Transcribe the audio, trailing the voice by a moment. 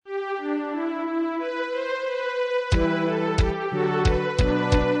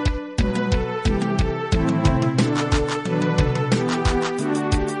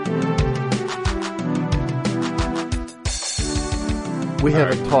We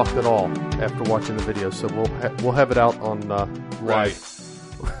haven't talked at all after watching the video, so we'll have it out on live. Right.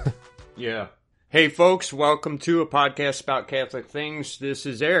 Yeah. Hey, folks, welcome to a podcast about Catholic things. This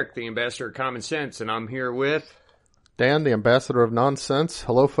is Eric, the ambassador of common sense, and I'm here with Dan, the ambassador of nonsense.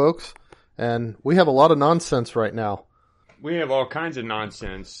 Hello, folks. And we have a lot of nonsense right now. We have all kinds of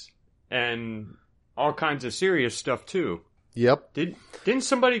nonsense and all kinds of serious stuff, too. Yep. Didn't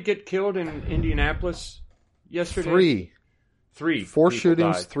somebody get killed in Indianapolis yesterday? Three. 4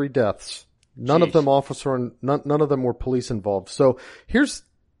 shootings, died. 3 deaths. None of them officer and none of them were police involved. So here's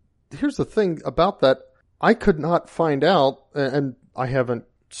the thing about that. I could not find out, and I haven't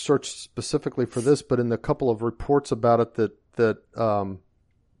searched specifically for this, but in the couple of reports about it that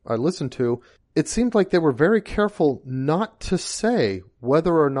I listened to, it seemed like they were very careful not to say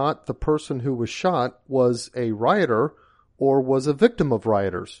whether or not the person who was shot was a rioter or was a victim of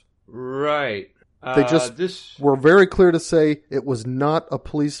rioters. Right. They just were very clear to say it was not a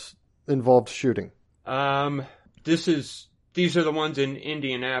police-involved shooting. These are the ones in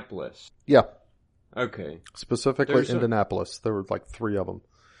Indianapolis. Yeah. Okay. Specifically Indianapolis. There were like 3 of them.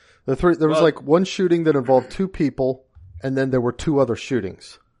 There was like one shooting that involved 2 people, and then there were 2 other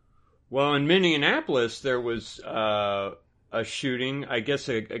shootings. Well, in Minneapolis, there was a shooting. I guess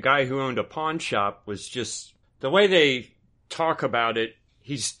a guy who owned a pawn shop was just... The way they talk about it,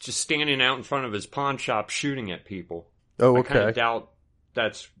 he's just standing out in front of his pawn shop shooting at people. Oh, okay. I kind of doubt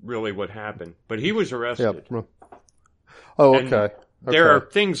that's really what happened. But he was arrested. Yeah. Oh, okay. There are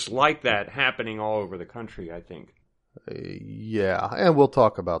things like that happening all over the country, I think. Yeah, and we'll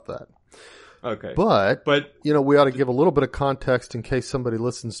talk about that. Okay. But we ought to give a little bit of context in case somebody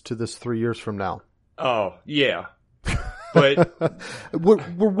listens to this 3 years from now. Oh, yeah. But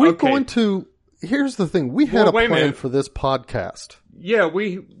were we going to... Here's the thing. We had a plan for this podcast. Yeah,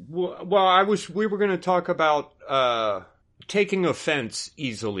 we were going to talk about taking offense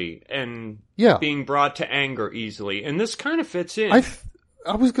easily and being brought to anger easily. And this kind of fits in. I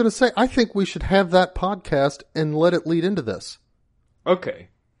was going to say, I think we should have that podcast and let it lead into this. Okay.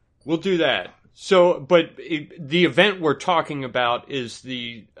 We'll do that. So, but the event we're talking about is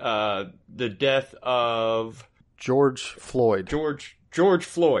the death of George Floyd. George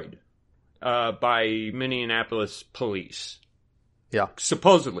Floyd. By Minneapolis police. Yeah.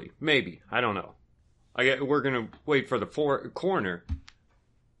 Supposedly. Maybe. I don't know. We're going to wait for the coroner.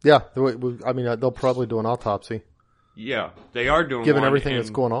 Yeah. I mean, they'll probably do an autopsy. Yeah. They are doing given everything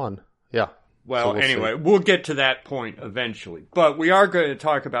that's going on. Yeah. Well, anyway, we'll get to that point eventually. But we are going to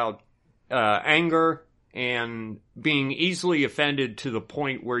talk about anger and being easily offended to the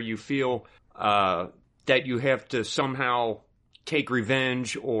point where you feel that you have to somehow take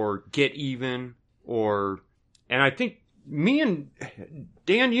revenge or get even and I think me and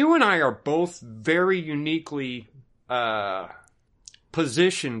Dan, you and I are both very uniquely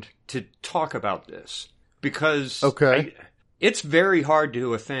positioned to talk about this because it's very hard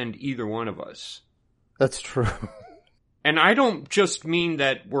to offend either one of us. That's true. And I don't just mean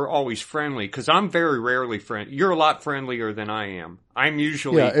that we're always friendly, because I'm very rarely friendly. You're a lot friendlier than I am. I'm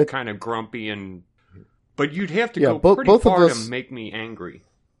usually kind of grumpy but you'd have to go pretty far to make me angry.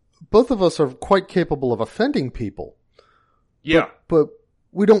 Both of us are quite capable of offending people. Yeah. But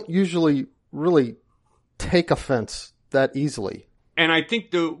we don't usually really take offense that easily. And I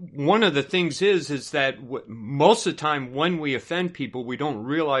think one of the things is that most of the time when we offend people, we don't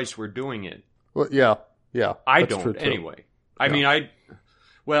realize we're doing it. Well, yeah. I don't, anyway. I mean,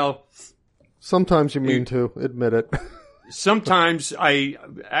 sometimes you mean to admit it. Sometimes I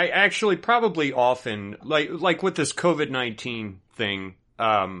actually probably often, like with this COVID-19 thing,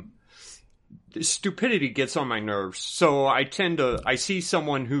 stupidity gets on my nerves. So I see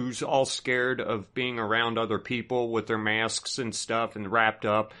someone who's all scared of being around other people with their masks and stuff and wrapped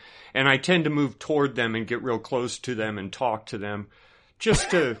up. And I tend to move toward them and get real close to them and talk to them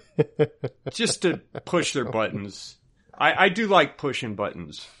just to push their buttons. I do like pushing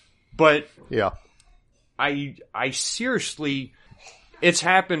buttons, but yeah. I seriously, it's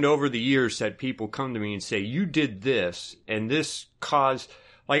happened over the years that people come to me and say, you did this, and this caused,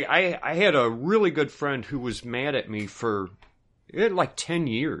 like, I had a really good friend who was mad at me for, like 10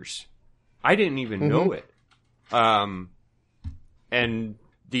 years. I didn't even know it. And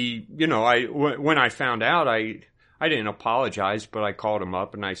when I found out, I didn't apologize, but I called him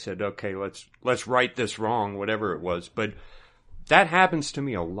up and I said, okay, let's right this wrong, whatever it was. But that happens to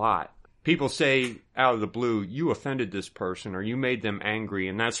me a lot. People say out of the blue, you offended this person or you made them angry,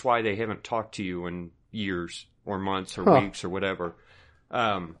 and that's why they haven't talked to you in years or months or weeks or whatever.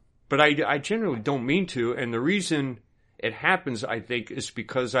 But I generally don't mean to, and the reason it happens, I think, is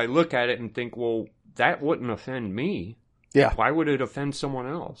because I look at it and think, well, that wouldn't offend me. Yeah. Why would it offend someone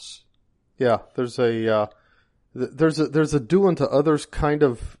else? Yeah. There's a do unto others kind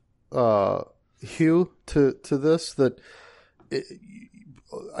of hue to this that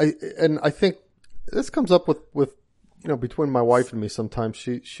I think this comes up with between my wife and me sometimes.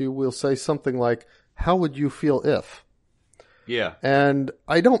 She will say something like, "How would you feel if?" Yeah. And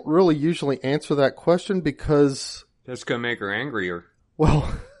I don't really usually answer that question because that's going to make her angrier.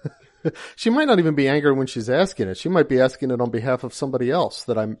 Well, she might not even be angry when she's asking it. She might be asking it on behalf of somebody else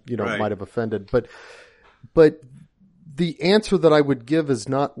that I'm, right. might have offended. But the answer that I would give is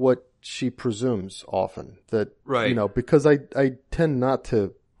not what she presumes often. That, right. Because I tend not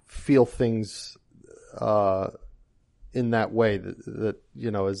to feel things, in that way that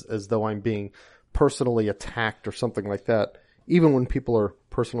as though I'm being personally attacked or something like that, even when people are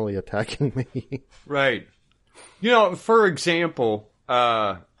personally attacking me. Right. For example,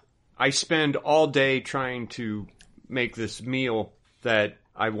 I spend all day trying to make this meal that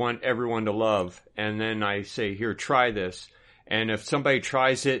I want everyone to love. And then I say, here, try this. And if somebody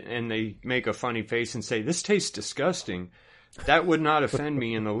tries it and they make a funny face and say, this tastes disgusting, that would not offend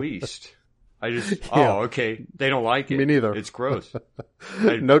me in the least. I just, okay, they don't like it. Me neither. It's gross.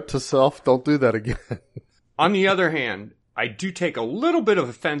 Note to self, don't do that again. On the other hand, I do take a little bit of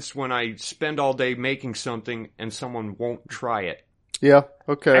offense when I spend all day making something and someone won't try it. Yeah,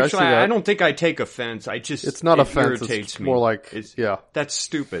 okay. Actually, I see that. I don't think I take offense. It's not offense. Irritates me. More like, that's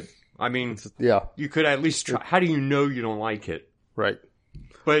stupid. I mean, you could at least try. How do you know you don't like it? Right.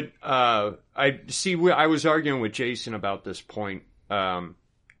 But I was arguing with Jason about this point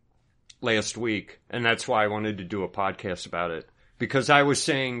last week, and that's why I wanted to do a podcast about it. Because I was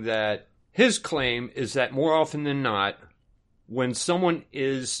saying that his claim is that more often than not, when someone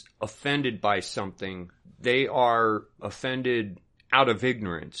is offended by something, they are offended out of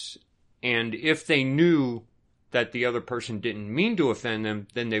ignorance. And if they knew that the other person didn't mean to offend them,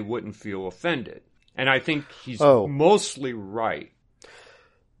 then they wouldn't feel offended. And I think he's mostly right.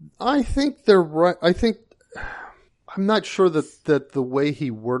 I think they're right. I'm not sure that the way he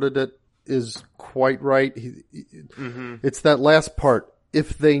worded it is quite right. It's that last part.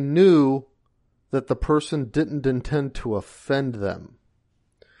 If they knew that the person didn't intend to offend them.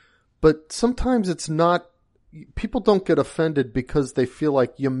 But sometimes it's not, people don't get offended because they feel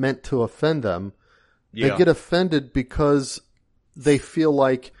like you meant to offend them. Yeah. They get offended because they feel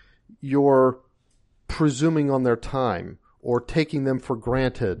like you're presuming on their time or taking them for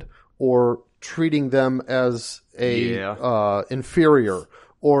granted or treating them as inferior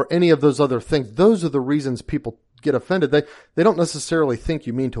or any of those other things. Those are the reasons people get offended. They don't necessarily think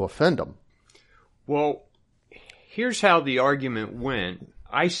you mean to offend them. Well, here's how the argument went.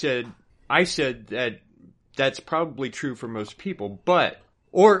 I said that that's probably true for most people,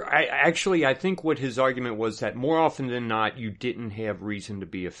 I think what his argument was that more often than not, you didn't have reason to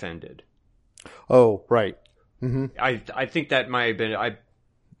be offended. Oh, right. Mm-hmm. I think that might have been,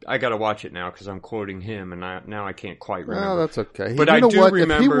 I gotta watch it now because I'm quoting him and now I can't quite remember. No, that's okay. But I do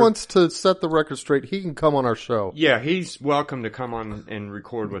remember. If he wants to set the record straight, he can come on our show. Yeah, he's welcome to come on and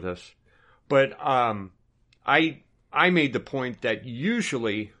record with us. But I made the point that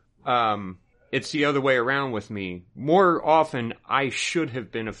usually it's the other way around with me. More often, I should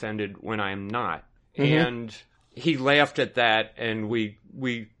have been offended when I'm not. Mm-hmm. And he laughed at that, and we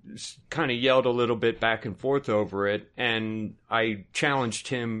kind of yelled a little bit back and forth over it. And I challenged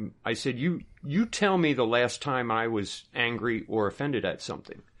him. I said, "You tell me the last time I was angry or offended at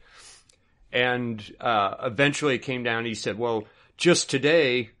something." And eventually, it came down. He said, "Well, just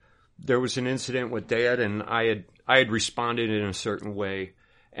today." There was an incident with Dad, and I had responded in a certain way,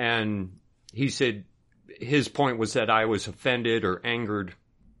 and he said his point was that I was offended or angered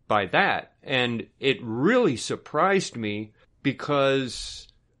by that, and it really surprised me because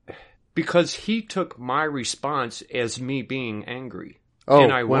he took my response as me being angry,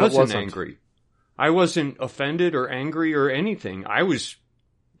 and I wasn't angry. I wasn't offended or angry or anything. I was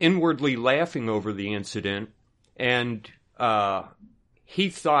inwardly laughing over the incident, and he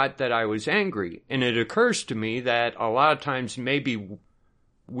thought that I was angry. And it occurs to me that a lot of times maybe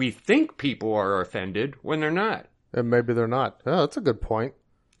we think people are offended when they're not. And maybe they're not. Oh, that's a good point.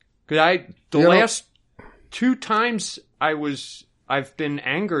 Because last 2 times I've been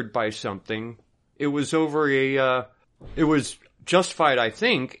angered by something, it was over it was justified, I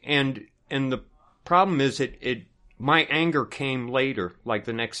think. And the problem is my anger came later, like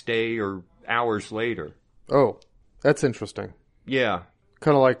the next day or hours later. Oh, that's interesting. Yeah.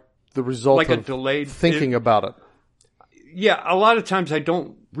 Kind of like the result like of a delayed thinking about it. Yeah, a lot of times I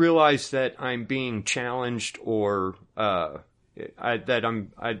don't realize that I'm being challenged or that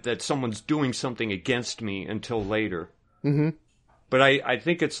someone's doing something against me until later. Mm-hmm. But I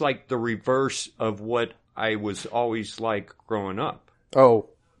think it's like the reverse of what I was always like growing up. Oh,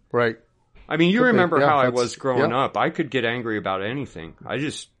 right. I mean, you remember how I was growing yeah. up. I could get angry about anything. I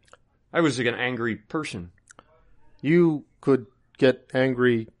was an angry person. You could get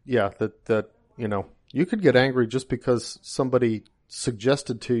angry, that you could get angry just because somebody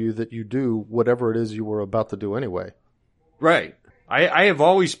suggested to you that you do whatever it is you were about to do anyway. Right. I have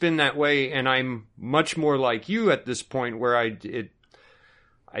always been that way, and I'm much more like you at this point where it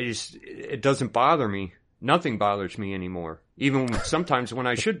doesn't bother me. Nothing bothers me anymore, even sometimes when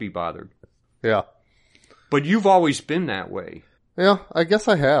I should be bothered. Yeah. But you've always been that way. Yeah, I guess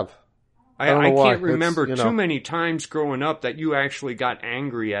I have. I can't remember too many times growing up that you actually got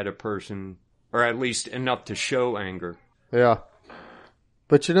angry at a person, or at least enough to show anger. Yeah.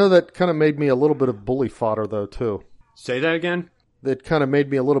 But that kind of made me a little bit of bully fodder, though, too. Say that again? That kind of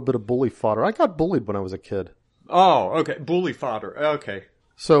made me a little bit of bully fodder. I got bullied when I was a kid. Oh, okay. Bully fodder. Okay.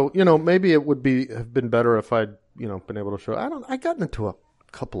 So, maybe it would have been better if I'd, been able to show. I got into a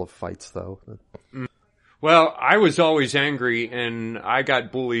couple of fights, though. Well, I was always angry, and I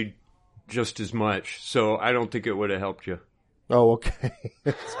got bullied just as much, so I don't think it would have helped you. Oh, okay.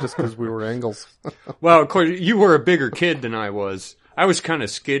 It's just because we were angles. Well, of course, you were a bigger kid than I was. I was kind of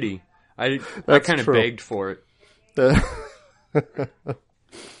skitty. I kind of begged for it.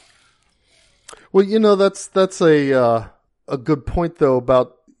 Well, that's a good point, though,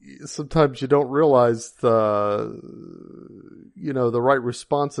 about sometimes you don't realize the right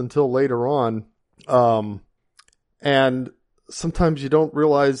response until later on. And sometimes you don't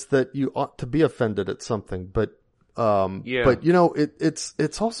realize that you ought to be offended at something, but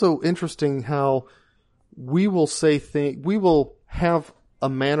it's also interesting how we will we will have a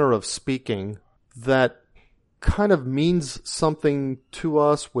manner of speaking that kind of means something to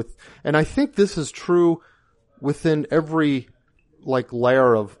us and I think this is true within every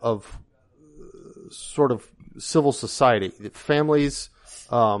layer of sort of civil society, families,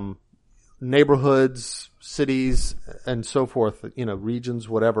 neighborhoods, cities, and so forth, regions,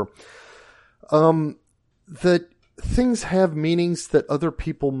 whatever. That things have meanings that other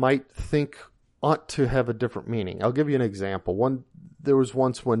people might think ought to have a different meaning. I'll give you an example. There was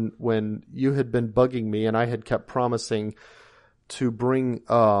once when you had been bugging me and I had kept promising to bring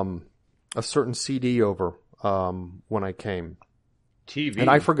a certain CD over when I came. TV. And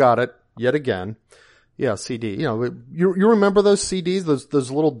I forgot it yet again. Yeah, CD. You remember those CDs,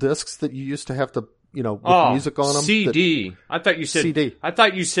 those little discs that you used to have to, with music on them? CD. I thought you said CD. I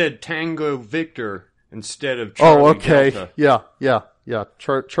thought you said Tango Victor instead of Charlie Delta. Yeah.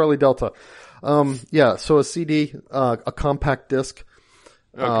 Charlie Delta. So a CD, a compact disc.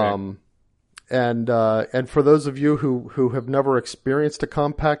 Okay. And for those of you who have never experienced a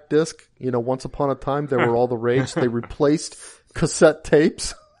compact disc, once upon a time they were all the rage. They replaced cassette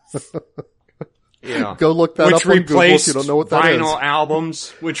tapes. Yeah. Go look that up on Google if you don't know what that is. Vinyl albums,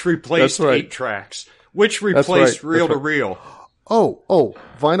 which replaced 8-tracks, which replaced reel-to-reel. Oh,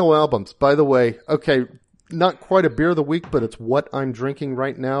 vinyl albums. By the way, okay, not quite a beer of the week, but it's what I'm drinking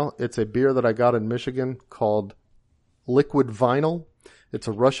right now. It's a beer that I got in Michigan called Liquid Vinyl. It's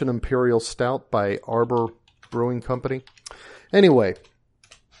a Russian Imperial Stout by Arbor Brewing Company. Anyway,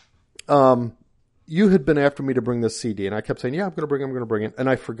 you had been after me to bring this CD, and I kept saying, yeah, I'm going to bring it, and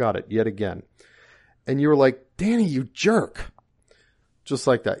I forgot it yet again. And you were like, Danny, you jerk. Just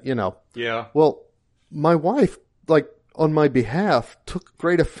like that, Yeah. Well, my wife, on my behalf, took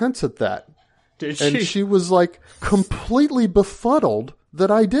great offense at that. Did she? And she was, completely befuddled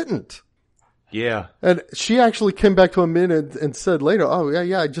that I didn't. Yeah. And she actually came back to him and said later, oh,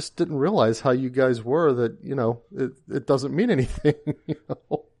 yeah, I just didn't realize how you guys were, that, it doesn't mean anything,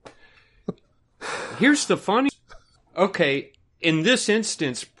 Here's the funny... Okay, in this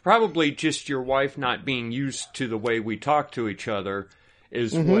instance, probably just your wife not being used to the way we talk to each other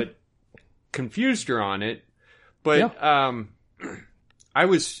is what confused her on it. But I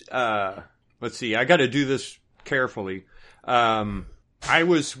was... let's see, I got to do this carefully. I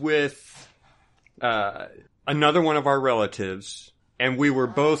was with another one of our relatives, and we were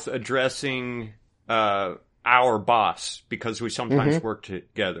both addressing our boss because we sometimes work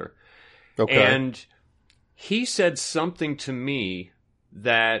together. Okay. And he said something to me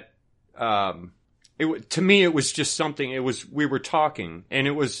that to me it was just something. We were talking, and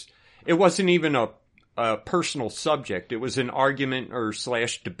it wasn't even a personal subject. It was an argument or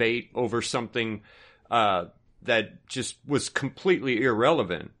 / debate over something that just was completely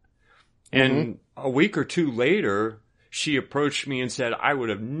irrelevant. And a week or two later, she approached me and said, I would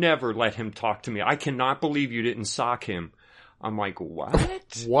have never let him talk to me. I cannot believe you didn't sock him. I'm like,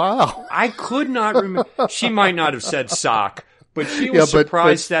 what? Wow. I could not remember. She might not have said sock, but she was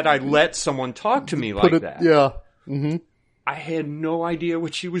surprised that I let someone talk to me like that. Yeah. Mm-hmm. I had no idea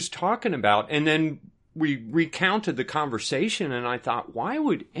what she was talking about. And then we recounted the conversation, and I thought, why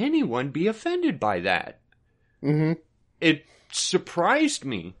would anyone be offended by that? Mm-hmm. It surprised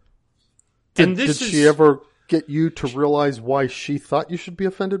me. Did she ever get you to realize why she thought you should be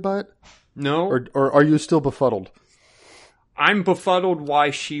offended by it? No. Or are you still befuddled? I'm befuddled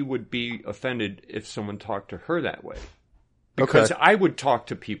why she would be offended if someone talked to her that way. Because I would talk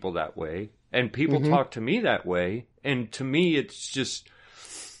to people that way, and people talk to me that way, and to me it's just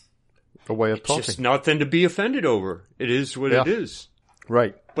a way of talking. It's just nothing to be offended over. It is what it is.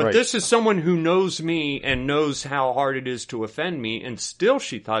 Right. But this is someone who knows me and knows how hard it is to offend me, and still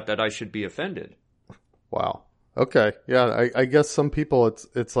she thought that I should be offended. Wow. Okay. Yeah, I guess some people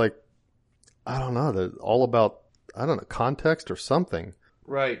it's like, I don't know, they're all about, I don't know, context or something.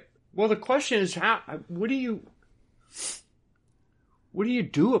 Right. Well, the question is, what do you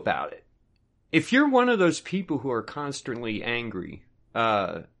do about it? If you're one of those people who are constantly angry,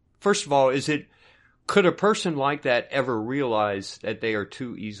 first of all, could a person like that ever realize that they are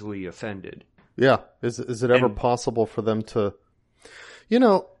too easily offended? Yeah. Is it ever possible for them to,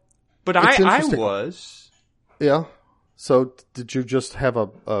 But I was. Yeah. So did you just have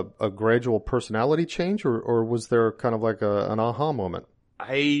a gradual personality change, or was there kind of like an aha moment?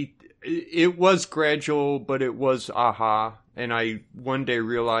 It was gradual, but it was aha. And I one day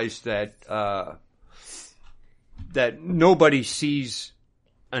realized that that nobody sees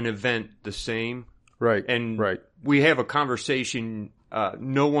an event the same. Right. And right. We have a conversation.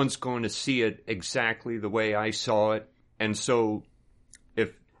 No one's going to see it exactly the way I saw it. And so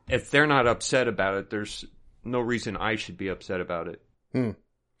if they're not upset about it, there's no reason I should be upset about it. I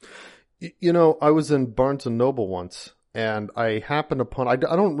was in Barnes & Noble once, and I happened upon, I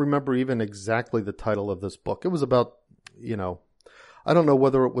don't remember even exactly the title of this book. It was about, I don't know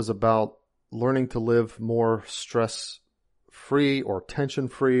whether it was about learning to live more stress-free or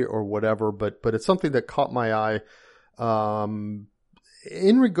tension-free or whatever, but it's something that caught my eye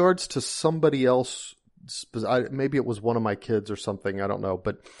in regards to somebody else. Maybe it was one of my kids or something, I don't know,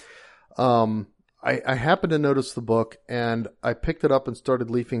 but I happened to notice the book, and I picked it up and started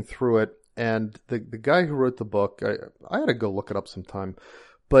leafing through it. And the guy who wrote the book, I had to go look it up sometime,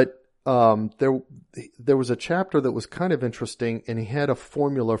 but there was a chapter that was kind of interesting, and he had a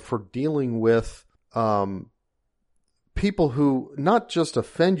formula for dealing with people who not just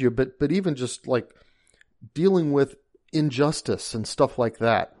offend you, but even just like dealing with injustice and stuff like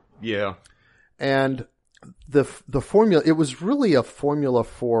that. Yeah. And the formula, it was really a formula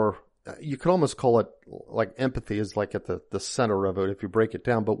for, you could almost call it like empathy is like at the center of it if you break it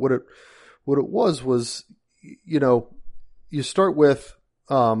down. But what it was, you start with,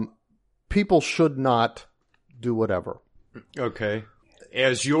 people should not do whatever. Okay.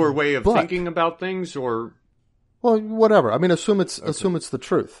 As your way of thinking about things, or? Well, whatever. I mean, assume it's the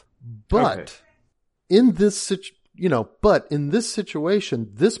truth. But in this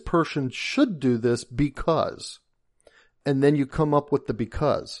situation, this person should do this because, and then you come up with the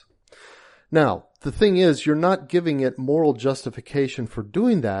because. Now, the thing is, you're not giving it moral justification for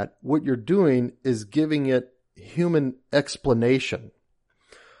doing that. What you're doing is giving it human explanation.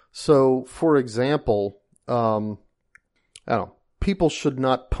 So, for example, I don't know, people should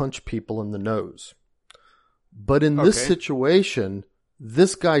not punch people in the nose. But in this situation,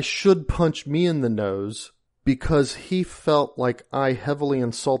 this guy should punch me in the nose because he felt like I heavily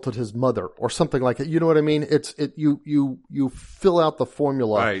insulted his mother or something like that. You know what I mean? You fill out the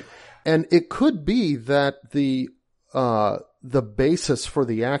formula. Right. And it could be that the basis for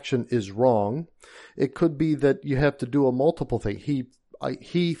the action is wrong. It could be that you have to do a multiple thing.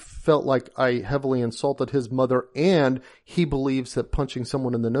 He felt like I heavily insulted his mother, and he believes that punching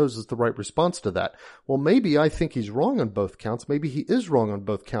someone in the nose is the right response to that. Well, maybe I think he's wrong on both counts. Maybe he is wrong on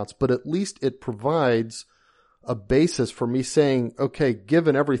both counts, but at least it provides a basis for me saying, okay,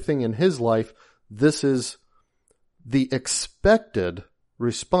 given everything in his life, this is the expected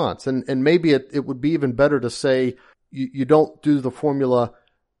response. And maybe it would be even better to say, you don't do the formula,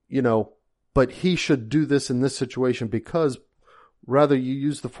 but he should do this in this situation because, rather you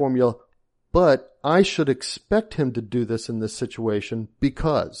use the formula, but I should expect him to do this in this situation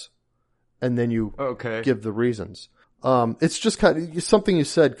because, and then you give the reasons. It's just kind of something you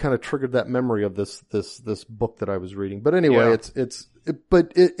said kind of triggered that memory of this book that I was reading. But anyway, it is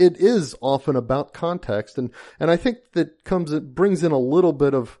often about context, and I think it brings in a little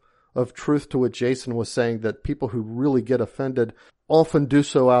bit of truth to what Jason was saying, that people who really get offended often do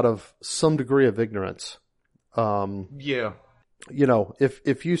so out of some degree of ignorance. Yeah.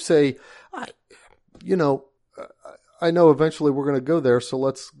 if you say, you know, I know eventually we're going to go there, so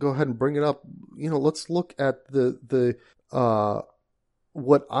let's go ahead and bring it up. Let's look at the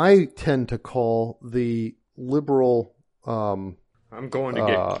what I tend to call the liberal I'm going to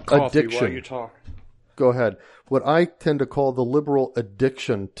get coffee addiction. while you talk. Go ahead. What I tend to call the liberal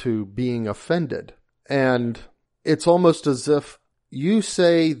addiction to being offended. And it's almost as if you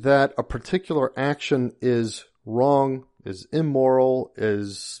say that a particular action is wrong, is immoral,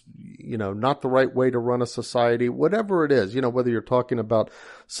 is, not the right way to run a society, whatever it is, whether you're talking about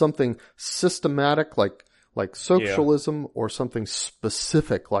something systematic like socialism or something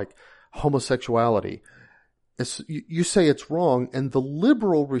specific like homosexuality. You say it's wrong, and the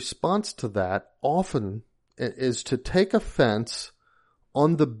liberal response to that often is to take offense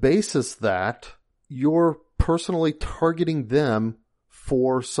on the basis that you're personally targeting them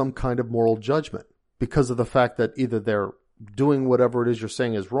for some kind of moral judgment because of the fact that either they're doing whatever it is you're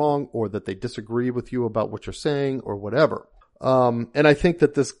saying is wrong, or that they disagree with you about what you're saying, or whatever. And I think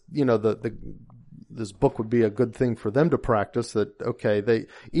that this, this book would be a good thing for them to practice. That they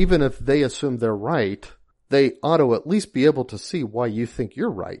even if they assume they're right, they ought to at least be able to see why you think you're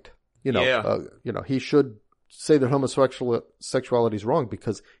right. He should say that homosexuality is wrong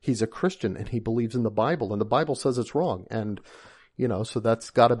because he's a Christian and he believes in the Bible, and the Bible says it's wrong. And, so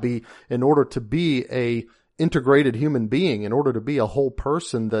that's got to be, in order to be a integrated human being, in order to be a whole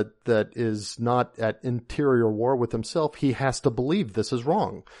person that is not at interior war with himself, he has to believe this is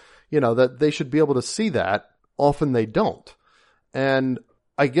wrong. That they should be able to see that. Often they don't. And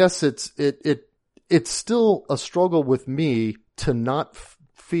I guess it's still a struggle with me to not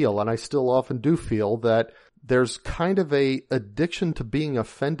feel, and I still often do feel, that there's kind of a addiction to being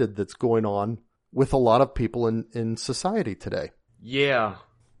offended that's going on with a lot of people in society today. Yeah.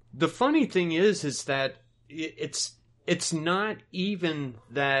 The funny thing is that it's not even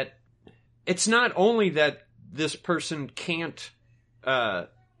that, it's not only that this person can't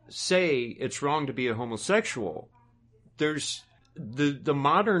say it's wrong to be a homosexual. There's the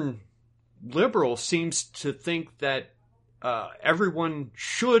modern liberal seems to think that everyone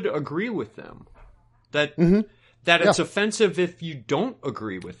should agree with them. That it's offensive if you don't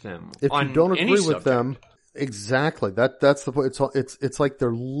agree with them. If you don't agree with them, exactly. That's the point. It's like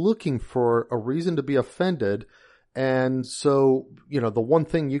they're looking for a reason to be offended, and so the one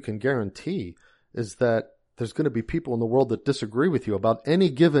thing you can guarantee is that there's going to be people in the world that disagree with you about any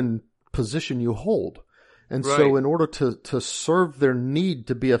given position you hold. And right. So in order to serve their need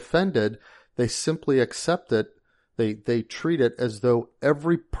to be offended, they simply accept it. They treat it as though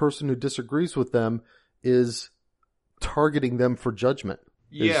every person who disagrees with them is targeting them for judgment.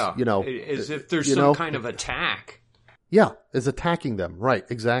 Yeah. As if there's some kind of attack. Yeah, is attacking them. Right,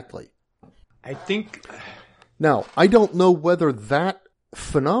 exactly. I think... Now, I don't know whether that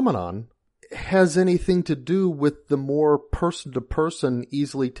phenomenon has anything to do with the more person-to-person,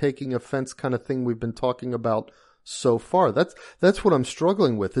 easily taking offense kind of thing we've been talking about so far. That's what I'm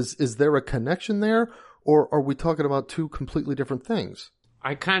struggling with. Is there a connection there, or are we talking about two completely different things?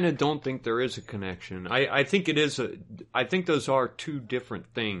 I kind of don't think there is a connection. I think it is I think those are two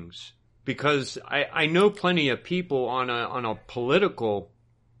different things, because I know plenty of people on a political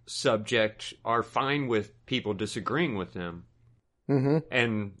subject are fine with people disagreeing with them,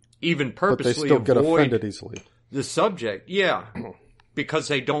 and even purposely but they still get offended easily. The subject, yeah, because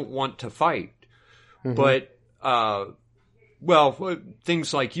they don't want to fight. But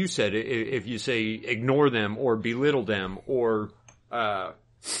things like you said, if you say ignore them or belittle them or I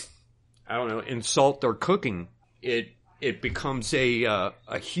don't know, insult their cooking, it becomes a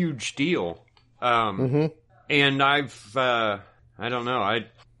huge deal. And I've I don't know,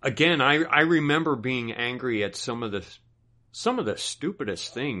 I remember being angry at some of the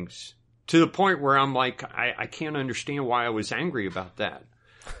stupidest things, to the point where I'm like, I can't understand why I was angry about that.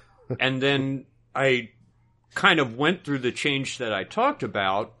 And then I kind of went through the change that I talked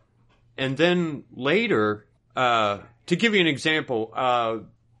about. And then later, to give you an example,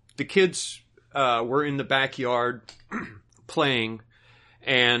 the kids were in the backyard playing,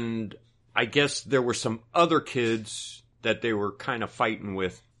 and I guess there were some other kids that they were kind of fighting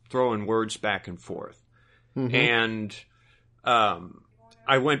with, throwing words back and forth. And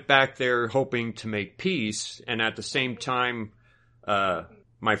I went back there hoping to make peace, and at the same time,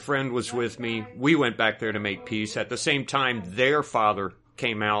 my friend was with me. We went back there to make peace. At the same time, their father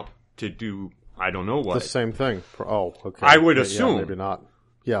came out to do, I don't know what. The same thing. Oh, okay. I would assume. Yeah, maybe not.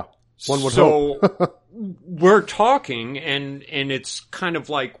 Yeah. One would hope. So we're talking, and it's kind of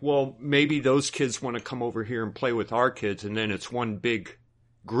like, well, maybe those kids want to come over here and play with our kids, and then it's one big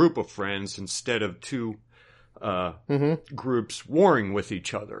group of friends instead of two groups warring with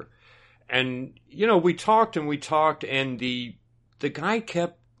each other. And, we talked, and the guy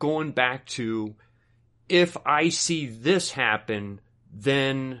kept going back to, if I see this happen,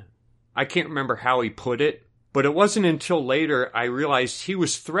 then I can't remember how he put it, but it wasn't until later I realized he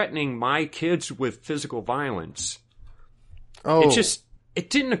was threatening my kids with physical violence. Oh. It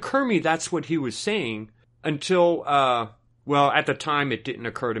didn't occur to me that's what he was saying until, at the time it didn't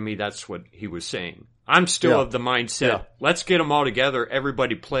occur to me that's what he was saying. I'm still of the mindset, let's get them all together,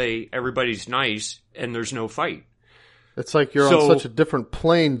 everybody play, everybody's nice, and there's no fight. It's like you're on such a different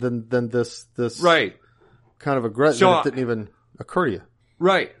plane than this right. kind of aggression. It didn't even occur to you.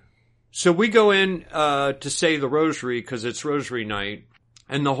 Right. So we go in to say the rosary because it's rosary night.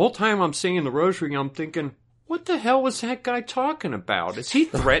 And the whole time I'm saying the rosary, I'm thinking, what the hell was that guy talking about? Is he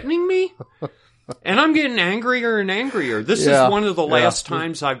threatening me? And I'm getting angrier and angrier. This is one of the last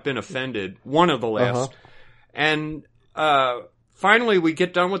times I've been offended. One of the last. And finally we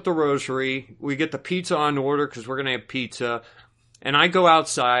get done with the rosary. We get the pizza on order because we're going to have pizza. And I go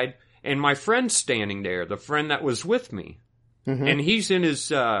outside and my friend's standing there, the friend that was with me. Mm-hmm. And he's in his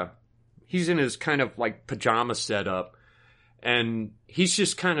kind of like pajama setup. And he's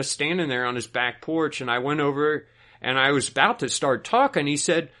just kind of standing there on his back porch. And I went over and I was about to start talking. He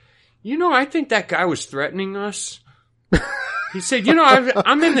said, I think that guy was threatening us. He said,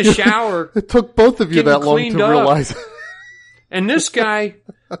 I'm in the shower. It took both of you that long to realize. And this guy,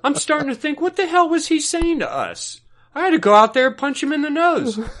 I'm starting to think, what the hell was he saying to us? I had to go out there and punch him in the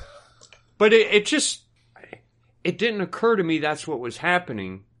nose. But it didn't occur to me that's what was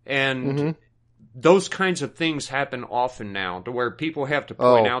happening. And those kinds of things happen often now, to where people have to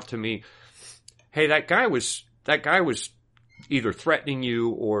point out to me, hey, that guy was either threatening you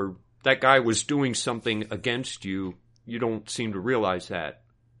or that guy was doing something against you. You don't seem to realize that.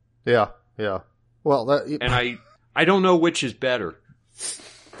 Yeah, yeah. Well, and I don't know which is better.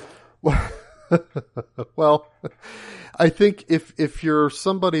 Well, I think if you're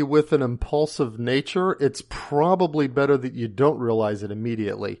somebody with an impulsive nature, it's probably better that you don't realize it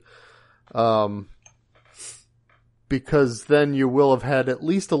immediately. Because then you will have had at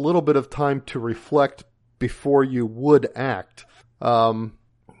least a little bit of time to reflect before you would act.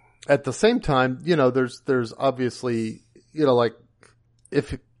 At the same time, there's obviously, like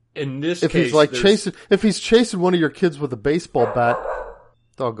if he's chasing one of your kids with a baseball bat,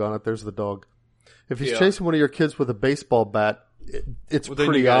 doggone it, there's the dog. If he's chasing one of your kids with a baseball bat, it's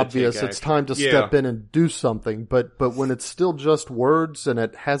pretty obvious. It's time to step in and do something. But when it's still just words and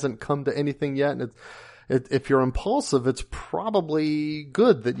it hasn't come to anything yet, and if you're impulsive, it's probably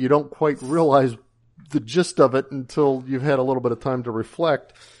good that you don't quite realize the gist of it until you've had a little bit of time to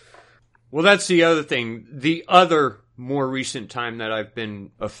reflect. Well, that's the other thing. The other more recent time that I've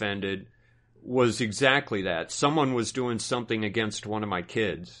been offended was exactly that. Someone was doing something against one of my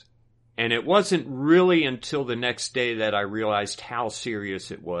kids. And it wasn't really until the next day that I realized how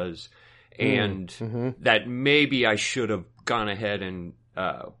serious it was. And that maybe I should have gone ahead and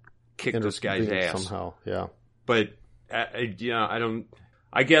kicked this guy's ass. Somehow, yeah. But,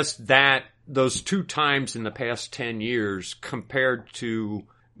 I guess that those two times in the past 10 years compared to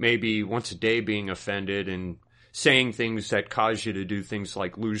maybe once a day being offended and saying things that cause you to do things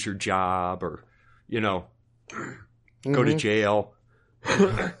like lose your job or, go to jail.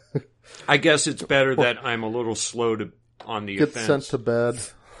 I guess it's better that I'm a little slow on the offense. Get sent to bed.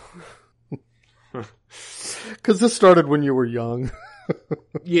 Because this started when you were young.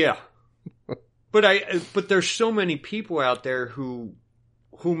 Yeah. But there's so many people out there who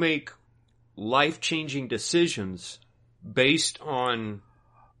make life-changing decisions based on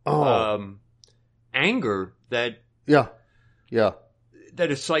anger that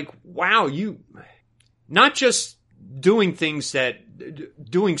that it's like, wow, you not just doing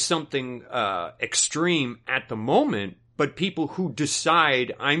something extreme at the moment, but people who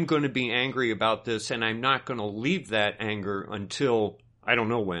decide I'm going to be angry about this and I'm not going to leave that anger until I don't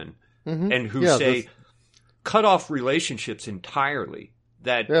know when, and who say cut off relationships entirely.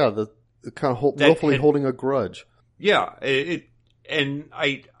 That the kind of willfully holding a grudge. Yeah, and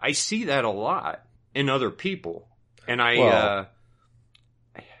I see that a lot in other people, and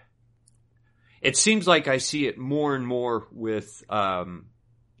it seems like I see it more and more with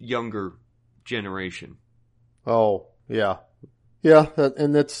younger generation. Oh, yeah. Yeah,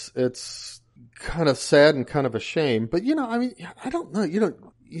 and it's kind of sad and kind of a shame. But, I don't know.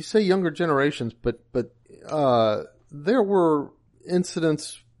 You say younger generations, but there were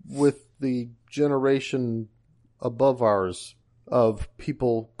incidents with the generation above ours of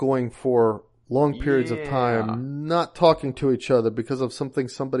people going for long periods of time not talking to each other because of something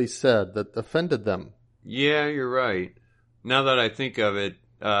somebody said that offended them. Yeah, you're right. Now that I think of it,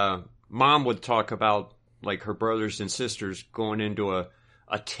 Mom would talk about like her brothers and sisters going into a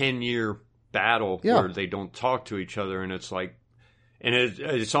 10-year battle Yeah. where they don't talk to each other, and it's like, and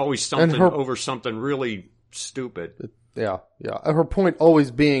it's always And something over something really stupid. Yeah. Her point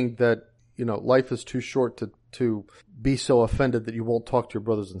always being that, you know, life is too short to be so offended that you won't talk to your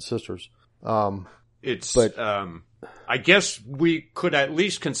brothers and sisters. I guess we could at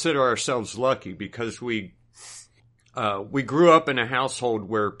least consider ourselves lucky because we grew up in a household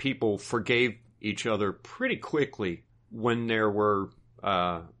where people forgave each other pretty quickly when there were,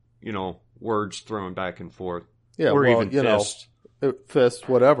 words thrown back and forth. Yeah, or well, even fists. Fist,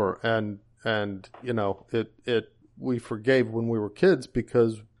 whatever. And, we forgave when we were kids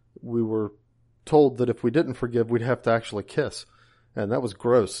because we were told that if we didn't forgive, we'd have to actually kiss. And that was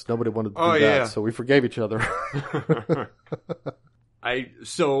gross. Nobody wanted to do that, so we forgave each other. I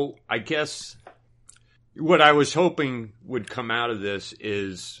guess what I was hoping would come out of this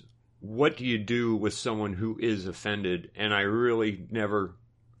is, what do you do with someone who is offended? And I really never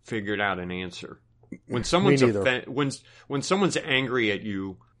figured out an answer. When someone's when someone's angry at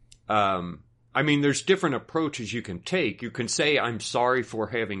you, there's different approaches you can take. You can say, I'm sorry for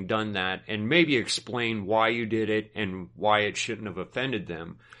having done that, and maybe explain why you did it and why it shouldn't have offended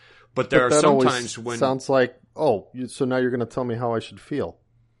them. But there are some times when... sounds like, so now you're going to tell me how I should feel.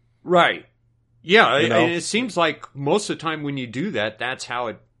 Right. Yeah, and it seems like most of the time when you do that, that's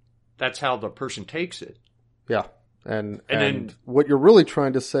how the person takes it. Yeah. And then what you're really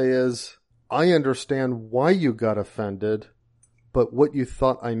trying to say is, I understand why you got offended, but what you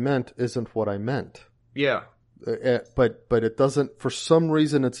thought I meant isn't what I meant. Yeah. But it doesn't, for some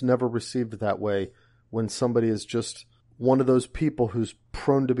reason, it's never received that way when somebody is just one of those people who's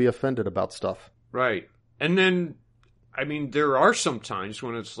prone to be offended about stuff. Right. And then, there are some times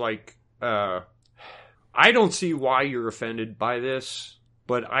when it's like, I don't see why you're offended by this,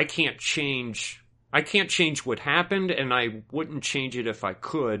 but I can't change what happened, and I wouldn't change it if I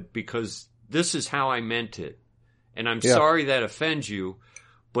could, because this is how I meant it. And I'm sorry that offends you,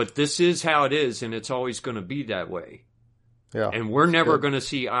 but this is how it is, and it's always going to be that way. Yeah. And we're never going to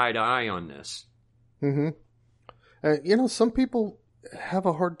see eye to eye on this. Mm-hmm. Some people have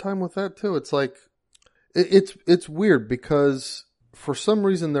a hard time with that too. It's like, it's weird because for some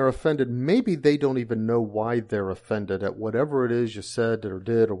reason they're offended. Maybe they don't even know why they're offended at whatever it is you said or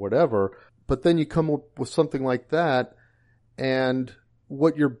did or whatever. But then you come up with something like that, and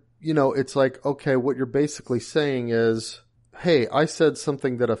what you're, it's like, okay, what you're basically saying is, hey, I said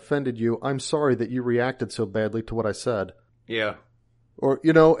something that offended you. I'm sorry that you reacted so badly to what I said. Yeah. Or,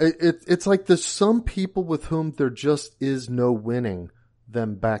 it's like there's some people with whom there just is no winning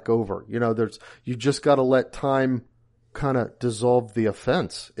them back over. You just got to let time kind of dissolve the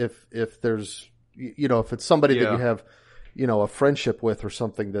offense. If there's, if it's somebody that you have, a friendship with or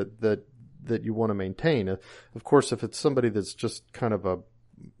something that you want to maintain. Of course, if it's somebody that's just kind of a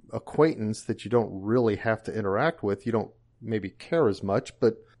acquaintance that you don't really have to interact with, you don't maybe care as much,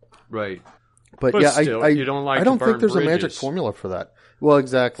 but right. But yeah, still, you don't like I don't to think there's bridges. a magic formula for that. Well,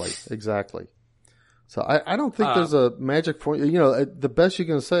 exactly. So I don't think there's a magic formula. The best you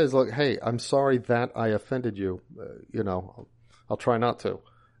can say is like, hey, I'm sorry that I offended you. I'll try not to,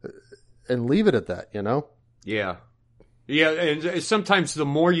 and leave it at that. Yeah. Yeah, and sometimes the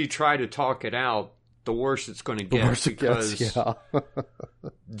more you try to talk it out, the worse it's going to get. The worse it gets, yeah.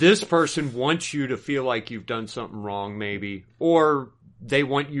 This person wants you to feel like you've done something wrong, maybe, or they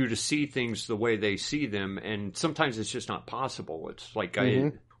want you to see things the way they see them, and sometimes it's just not possible. It's like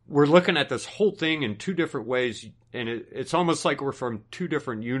we're looking at this whole thing in two different ways, and it's almost like we're from two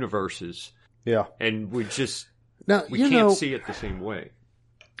different universes. Yeah. And we can't see it the same way.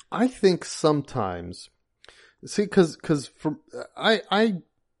 I think sometimes... See, because I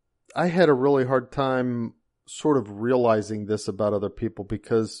had a really hard time sort of realizing this about other people,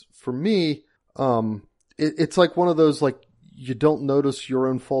 because for me, it's like one of those, like, you don't notice your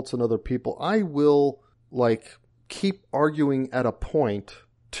own faults in other people. I will, like, keep arguing at a point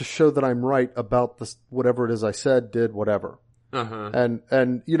to show that I'm right about this, whatever it is I said, did, whatever. Uh-huh.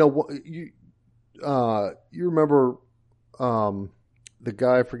 And you remember the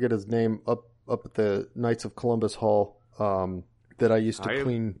guy, I forget his name, up at the Knights of Columbus Hall, that I used to Hyab?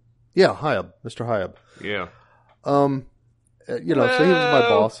 clean. Yeah, Hyab, Mr. Hyab. Yeah. So he was my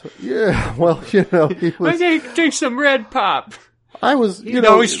boss. Yeah, well, he was. I take some red pop. I was, He'd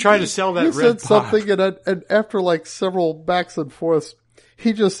always try to sell that red pop. He said something, and after like several backs and forths,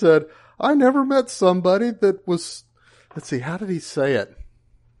 he just said, I never met somebody that was, let's see, how did he say it?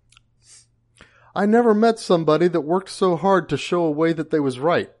 I never met somebody that worked so hard to show a way that they was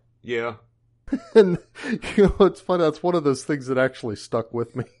right. Yeah. And, it's funny. That's one of those things that actually stuck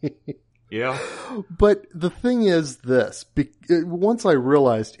with me. Yeah. But the thing is this, once I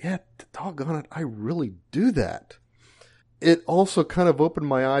realized, yeah, doggone it, I really do that. It also kind of opened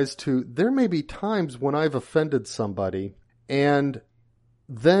my eyes to, there may be times when I've offended somebody, and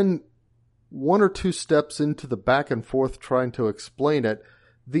then one or two steps into the back and forth trying to explain it,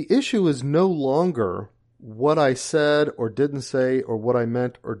 the issue is no longer what I said or didn't say or what I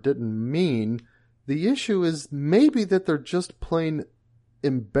meant or didn't mean. The issue is maybe that they're just plain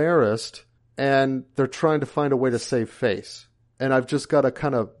embarrassed and they're trying to find a way to save face. And I've just got to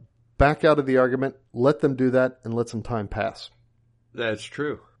kind of back out of the argument, let them do that, and let some time pass. That's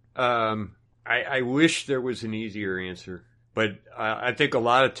true. I wish there was an easier answer, but I think a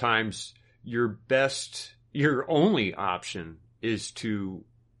lot of times your only option is to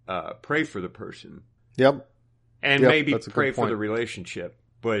pray for the person. Yep. And maybe pray for the relationship,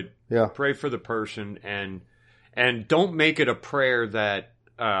 but pray for the person and don't make it a prayer that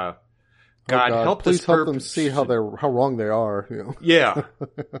God help this person. Please help them see how wrong they are. Yeah.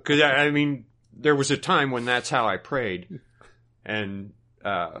 Because I mean, there was a time when that's how I prayed, and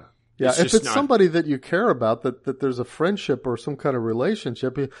if it's somebody that you care about, that there's a friendship or some kind of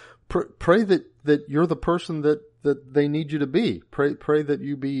relationship, pray that you're the person that they need you to be. Pray that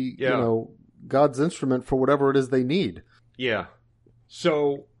you be God's instrument for whatever it is they need. Yeah.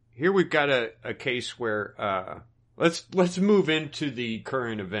 So here we've got a case where let's move into the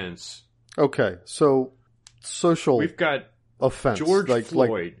current events. Okay, so social we've got offense, George Floyd,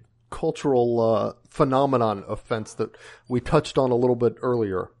 like cultural phenomenon offense that we touched on a little bit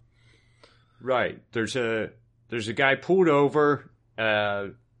earlier. Right. There's a guy pulled over.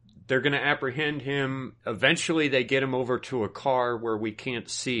 They're going to apprehend him. Eventually, they get him over to a car where we can't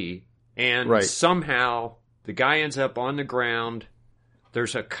see, and somehow the guy ends up on the ground.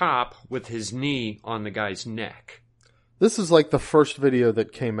 There's a cop with his knee on the guy's neck. This is like the first video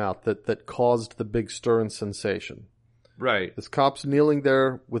that came out that caused the big stir and sensation. Right. This cop's kneeling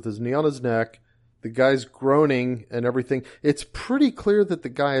there with his knee on his neck. The guy's groaning and everything. It's pretty clear that the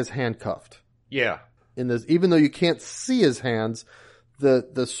guy is handcuffed. Yeah. In this, even though you can't see his hands,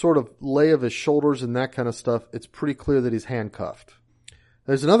 the sort of lay of his shoulders and that kind of stuff, it's pretty clear that he's handcuffed.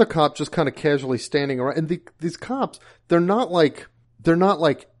 There's another cop just kind of casually standing around. And these cops, they're not like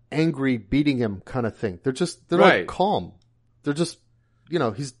angry beating him kind of thing. They're like calm. They're just,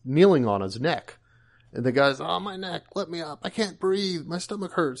 he's kneeling on his neck. And the guy's, oh, my neck, let me up. I can't breathe. My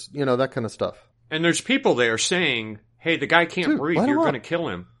stomach hurts. That kind of stuff. And there's people there saying, hey, the guy can't breathe. You're going to kill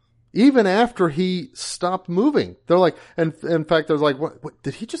him. Even after he stopped moving. They're like, and in fact, they're like, what,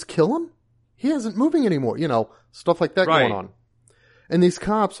 did he just kill him? He isn't moving anymore. Stuff like that going on. And these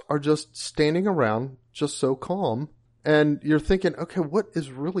cops are just standing around, just so calm. And you're thinking, okay, what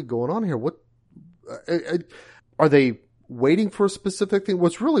is really going on here? What are they waiting for a specific thing?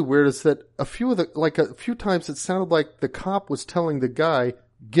 What's really weird is that a few times it sounded like the cop was telling the guy,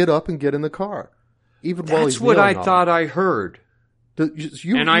 get up and get in the car. Even while he's kneeling on him. That's what I thought I heard.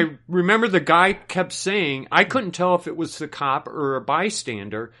 I remember the guy kept saying, I couldn't tell if it was the cop or a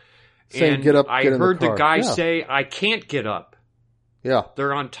bystander. Saying, and get up, I get in heard the car. The guy say, I can't get up. Yeah.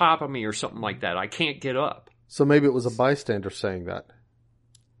 They're on top of me or something like that. I can't get up. So maybe it was a bystander saying that.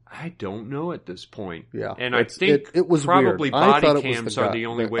 I don't know at this point. Yeah. And I think it was probably weird. body cams are the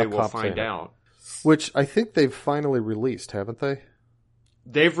only way we'll find out. Which I think they've finally released, haven't they?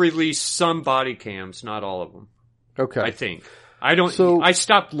 They've released some body cams, not all of them. Okay. I think. I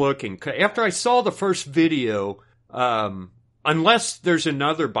stopped looking. After I saw the first video, unless there's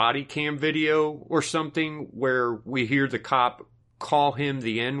another body cam video or something where we hear the cop call him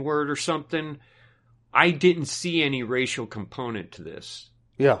the N-word or something, I didn't see any racial component to this.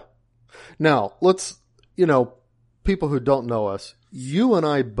 Yeah. Now, let's, people who don't know us, you and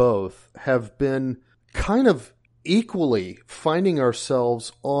I both have been kind of equally finding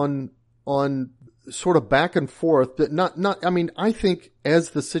ourselves on sort of back and forth, but I think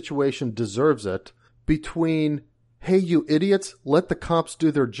as the situation deserves it, between, hey, you idiots, let the cops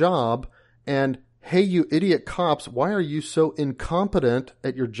do their job, and, hey, you idiot cops, why are you so incompetent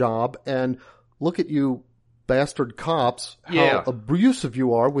at your job, and look at you bastard cops, how abusive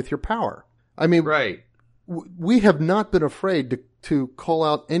you are with your power. I mean, we have not been afraid to call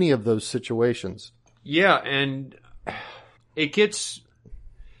out any of those situations. Yeah, and it gets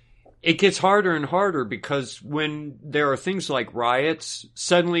harder and harder because when there are things like riots,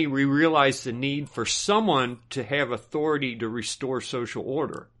 suddenly we realize the need for someone to have authority to restore social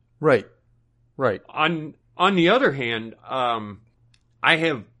order. Right. On the other hand, I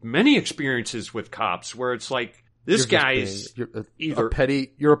have many experiences with cops where it's like, this guy is you're a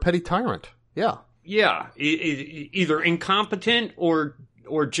petty tyrant. Yeah. Yeah. Either incompetent or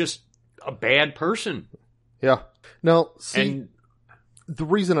just a bad person. Yeah. Now, see, And the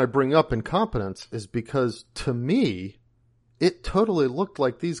reason I bring up incompetence is because to me, it totally looked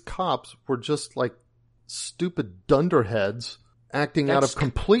like these cops were just like stupid dunderheads acting out of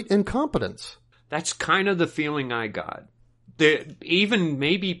complete incompetence. That's kind of the feeling I got. Even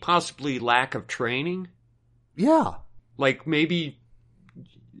maybe possibly lack of training. Yeah. Like maybe,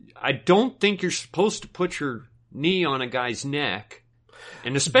 I don't think you're supposed to put your knee on a guy's neck,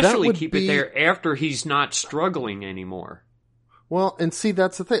 and especially keep it there after he's not struggling anymore. Well, and see,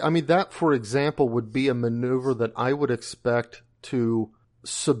 that's the thing. I mean, that, for example, would be a maneuver that I would expect to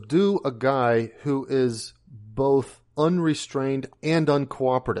subdue a guy who is both unrestrained and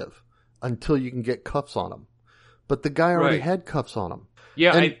uncooperative until you can get cuffs on him. But the guy already had cuffs on him.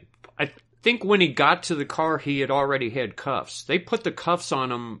 Yeah, and I think when he got to the car, he had already had cuffs. They put the cuffs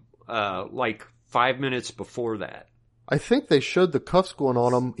on him like 5 minutes before that. I think they showed the cuffs going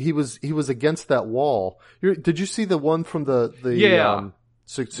on him. He was against that wall. Did you see the one from the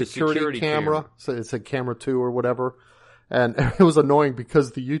security camera? So it said camera 2 or whatever. And it was annoying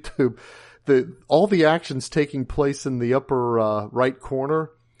because the YouTube, all the action's taking place in the upper right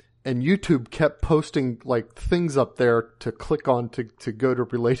corner, and YouTube kept posting like things up there to click on to go to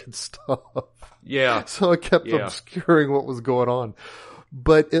related stuff. Yeah. So it kept obscuring what was going on.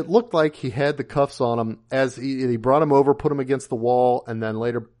 But it looked like he had the cuffs on him as he brought him over, put him against the wall, and then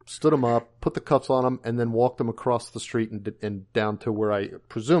later stood him up, put the cuffs on him, and then walked him across the street and down to where I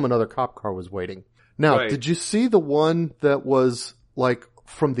presume another cop car was waiting. Now, did you see the one that was like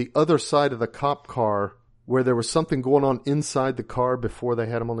from the other side of the cop car where there was something going on inside the car before they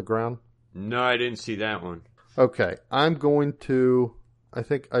had him on the ground? No, I didn't see that one. Okay. I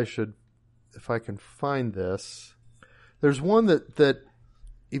think I should, if I can find this. There's one that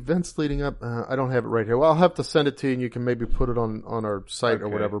events leading up, I don't have it right here. Well, I'll have to send it to you and you can maybe put it on our site or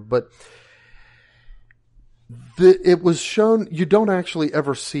whatever. But it was shown, you don't actually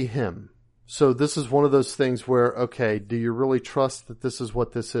ever see him. So this is one of those things where, okay, do you really trust that this is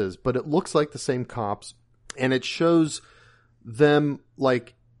what this is? But it looks like the same cops, and it shows them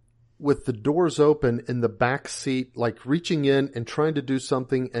like with the doors open in the back seat, like reaching in and trying to do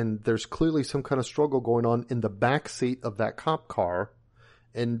something, and there's clearly some kind of struggle going on in the back seat of that cop car.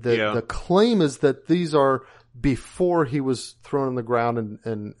 And the claim is that these are before he was thrown on the ground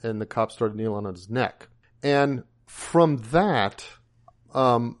and the cop started kneeling on his neck. And from that,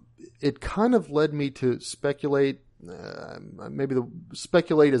 it kind of led me to speculate,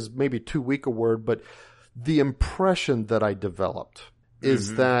 speculate is maybe too weak a word, but the impression that I developed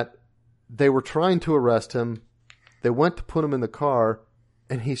is that they were trying to arrest him. They went to put him in the car,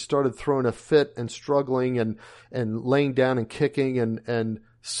 and he started throwing a fit and struggling and laying down and kicking and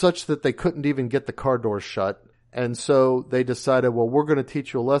such that they couldn't even get the car doors shut. And so they decided, well, we're going to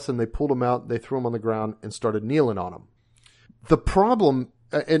teach you a lesson. They pulled him out, they threw him on the ground and started kneeling on him. The problem,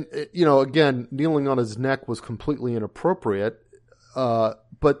 and again, kneeling on his neck was completely inappropriate.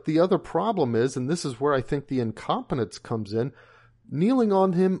 But the other problem is, and this is where I think the incompetence comes in, kneeling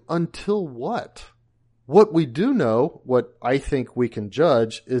on him until what? What we do know, what I think we can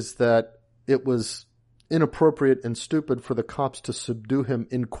judge, is that it was inappropriate and stupid for the cops to subdue him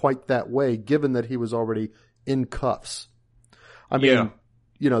in quite that way, given that he was already in cuffs. I mean,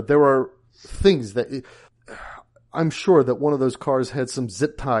 there are things that I'm sure that one of those cars had some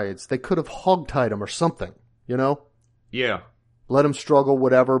zip ties. They could have hog-tied him or something, Yeah. Let him struggle,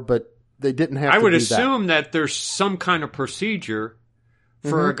 whatever, but they didn't have to do that. I would assume that there's some kind of procedure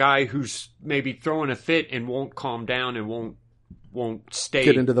for a guy who's maybe throwing a fit and won't calm down and won't stay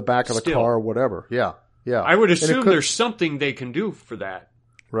get into the back of the still. car or whatever. Yeah. Yeah. I would assume there's something they can do for that.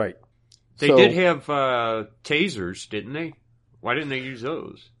 Right. They did have tasers, didn't they? Why didn't they use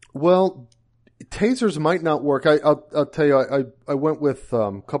those? Well, tasers might not work. I'll tell you, I went with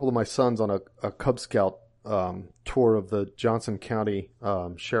a couple of my sons on a Cub Scout tour of the Johnson County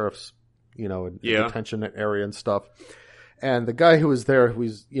sheriff's, detention area and stuff. And the guy who was there,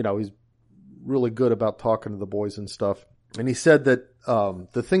 he's really good about talking to the boys and stuff. And he said that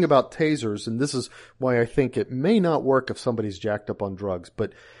the thing about tasers, and this is why I think it may not work if somebody's jacked up on drugs,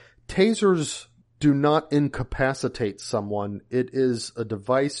 but tasers do not incapacitate someone. It is a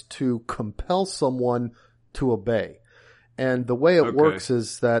device to compel someone to obey. And the way it works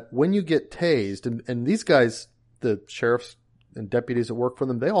is that when you get tased, and these guys, the sheriffs and deputies that work for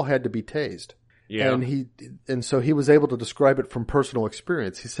them, they all had to be tased. Yeah. And so he was able to describe it from personal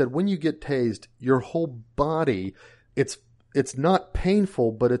experience. He said, when you get tased, your whole body, it's it's not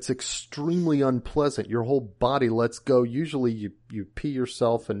painful, but it's extremely unpleasant. Your whole body lets go. Usually you pee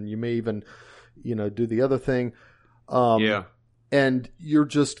yourself, and you may even, do the other thing. Yeah. And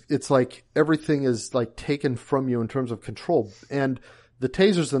it's like everything is like taken from you in terms of control. And the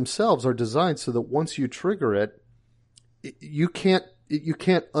tasers themselves are designed so that once you trigger it, you can't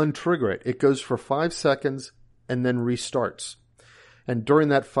untrigger it. It goes for 5 seconds and then restarts. And during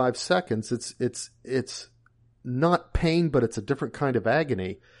that 5 seconds, it's not pain, but it's a different kind of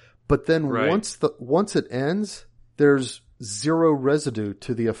agony. But then once it ends, there's zero residue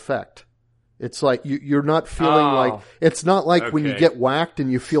to the effect. It's like you're not feeling like, it's not like when you get whacked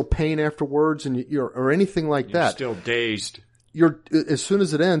and you feel pain afterwards and or anything like that. You're still dazed. As soon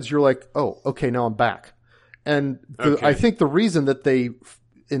as it ends, you're like, oh, okay, now I'm back. And I think the reason that they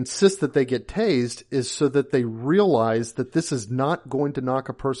insist that they get tased is so that they realize that this is not going to knock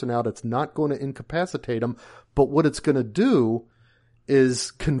a person out. It's not going to incapacitate them. But what it's going to do is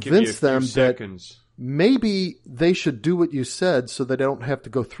convince them that maybe they should do what you said so they don't have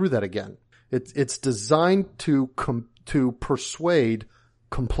to go through that again. It's designed to persuade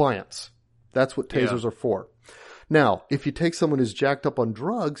compliance. That's what tasers are for. Now, if you take someone who's jacked up on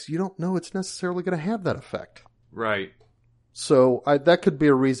drugs, you don't know it's necessarily going to have that effect. Right. So that could be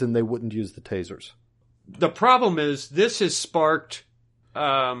a reason they wouldn't use the tasers. The problem is this has sparked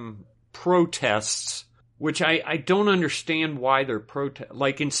protests, which I don't understand why they're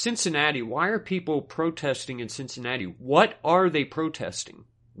like in Cincinnati. Why are people protesting in Cincinnati? What are they protesting?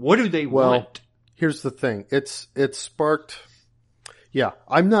 What do they want? Here's the thing. It's sparked. Yeah,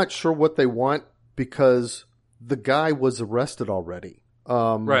 I'm not sure what they want because the guy was arrested already.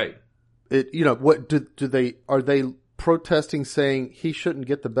 Right. What are they protesting saying he shouldn't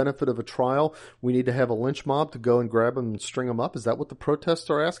get the benefit of a trial? We need to have a lynch mob to go and grab him and string him up. Is that what the protests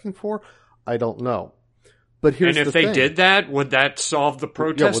are asking for? I don't know. But here's the thing. And if they did that, would that solve the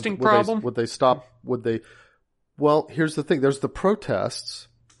protesting problem? Would they stop? Well, here's the thing. There's the protests.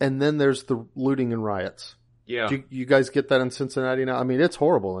 And then there's the looting and riots. Yeah. Do you guys get that in Cincinnati now? I mean, it's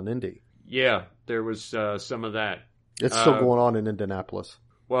horrible in Indy. Yeah, there was some of that. It's still going on in Indianapolis.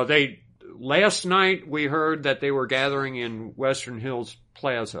 Well, last night we heard that they were gathering in Western Hills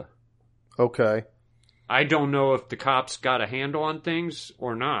Plaza. Okay. I don't know if the cops got a handle on things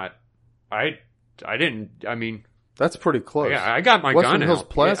or not. I didn't. I mean, that's pretty close. Yeah, I got my Western gun Hills out.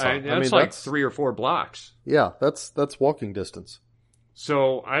 Plaza. That's like 3 or 4 blocks. Yeah, that's walking distance.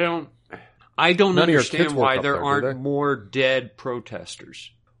 So I don't understand why there aren't more dead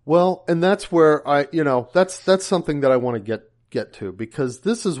protesters. Well, and that's where that's something that I want to get to, because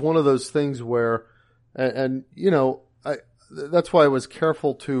this is one of those things where, that's why I was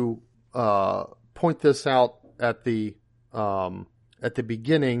careful to point this out at the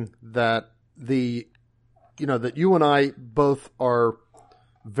beginning, that that you and I both are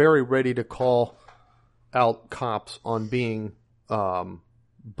very ready to call out cops on being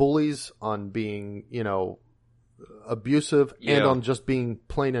bullies, on being, abusive, and on just being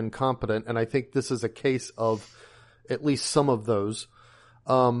plain incompetent. And I think this is a case of at least some of those.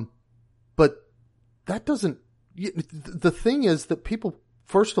 But that doesn't, the thing is that people,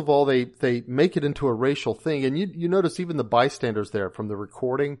 first of all, they make it into a racial thing. And you notice even the bystanders there from the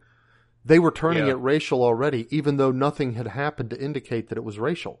recording, they were turning it racial already, even though nothing had happened to indicate that it was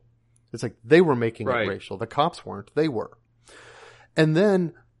racial. It's like they were making it racial. The cops weren't. They were. And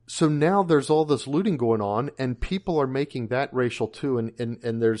then, so now there's all this looting going on, and people are making that racial too.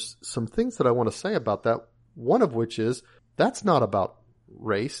 And there's some things that I want to say about that. One of which is, that's not about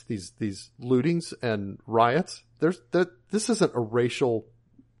race, these lootings and riots. This isn't a racial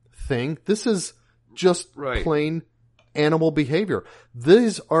thing. This is just plain animal behavior.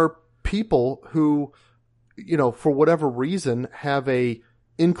 These are people who, for whatever reason, have a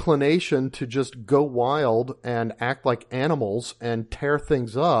inclination to just go wild and act like animals and tear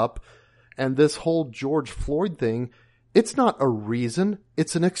things up. And this whole George Floyd thing, it's not a reason,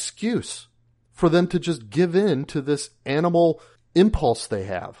 it's an excuse for them to just give in to this animal impulse they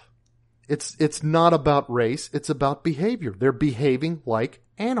have. It's not about race, it's about behavior. They're behaving like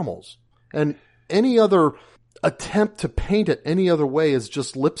animals. And any other attempt to paint it any other way is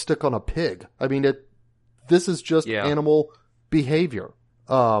just lipstick on a pig. I mean, this is just animal behavior.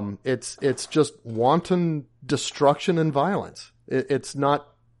 It's just wanton destruction and violence. It's not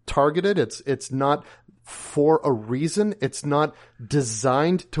targeted. It's not for a reason. It's not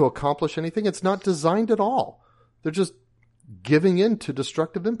designed to accomplish anything. It's not designed at all. They're just giving in to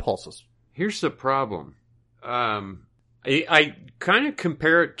destructive impulses. Here's the problem. I kind of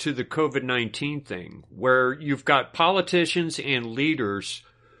compare it to the COVID-19 thing, where you've got politicians and leaders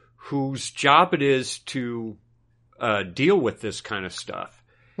whose job it is to deal with this kind of stuff.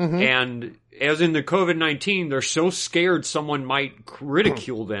 Mm-hmm. And as in the COVID-19, they're so scared someone might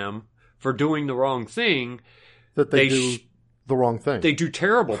ridicule them for doing the wrong thing that they do the wrong thing. They do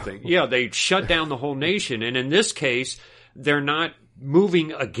terrible things. Yeah, they shut down the whole nation. And in this case, they're not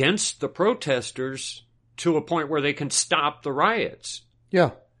moving against the protesters to a point where they can stop the riots.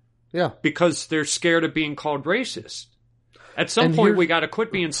 Yeah. Yeah. Because they're scared of being called racist. At some point, we got to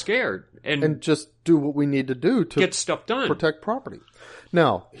quit being scared and just do what we need to do to get stuff done. Protect property.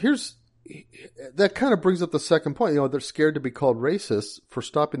 Now, that kind of brings up the second point. They're scared to be called racist for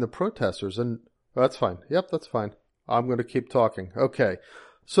stopping the protesters. And that's fine. Yep, that's fine. I'm going to keep talking. Okay.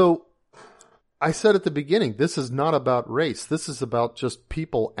 So I said at the beginning, this is not about race. This is about just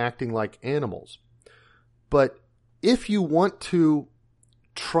people acting like animals. But if you want to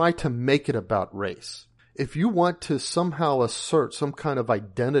try to make it about race, if you want to somehow assert some kind of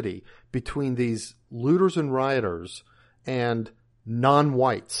identity between these looters and rioters and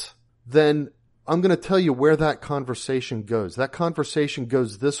non-whites, then I'm going to tell you where that conversation goes. That conversation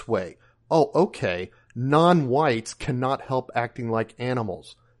goes this way. Oh, okay. Non-whites cannot help acting like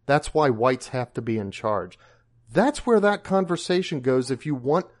animals. That's why whites have to be in charge. That's where that conversation goes if you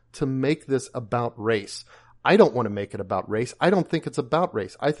want to make this about race. I don't want to make it about race. I don't think it's about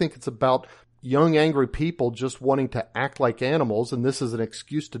race. I think it's about young, angry people just wanting to act like animals, and this is an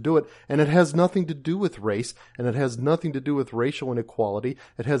excuse to do it. And it has nothing to do with race, and it has nothing to do with racial inequality.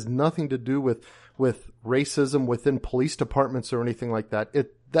 It has nothing to do with racism within police departments or anything like that.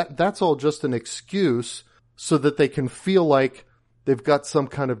 That's all just an excuse so that they can feel like they've got some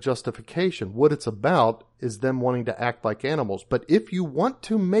kind of justification. What it's about is them wanting to act like animals. But if you want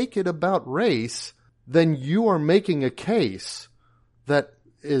to make it about race, then you are making a case that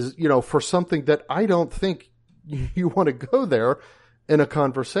is, for something that I don't think you want to go there in a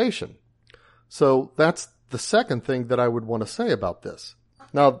conversation. So that's the second thing that I would want to say about this.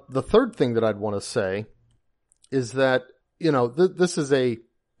 Now, the third thing that I'd want to say is that, this is a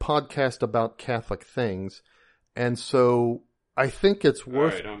podcast about Catholic things. And so I think it's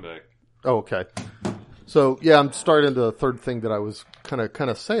worth... All right, I'm back. Oh, okay. So, yeah, I'm starting the third thing that I was kind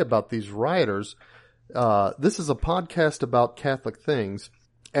of say about these rioters. This is a podcast about Catholic things.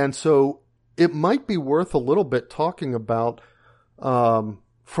 And so it might be worth a little bit talking about,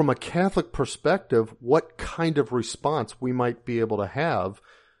 from a Catholic perspective, what kind of response we might be able to have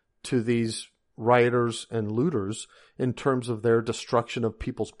to these rioters and looters in terms of their destruction of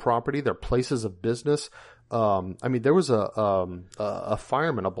people's property, their places of business. There was a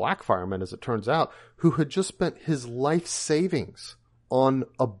fireman, a black fireman, as it turns out, who had just spent his life savings on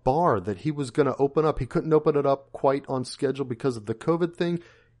a bar that he was going to open up. He couldn't open it up quite on schedule because of the COVID thing.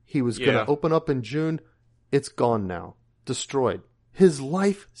 He was going to open up in June. It's gone now. Destroyed. His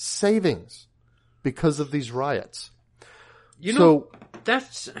life savings because of these riots.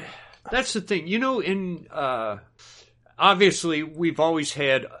 That's the thing. Obviously we've always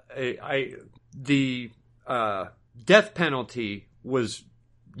had the death penalty was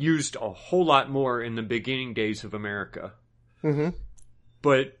used a whole lot more in the beginning days of America. Mm-hmm.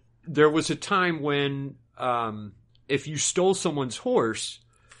 But there was a time when if you stole someone's horse,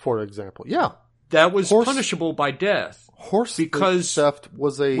 for example, that was punishable by death. Horse theft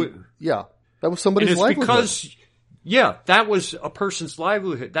was that was somebody's livelihood. That was a person's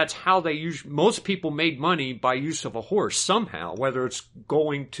livelihood. That's how they most people made money by use of a horse somehow, whether it's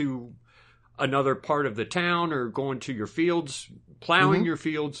going to another part of the town or going to your fields, plowing your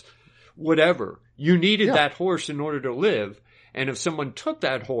fields, whatever. You needed that horse in order to live. And if someone took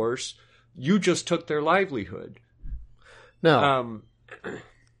that horse, you just took their livelihood. Now,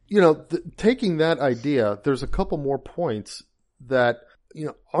 taking that idea, there's a couple more points that,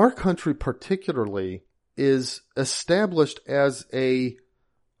 our country particularly is established as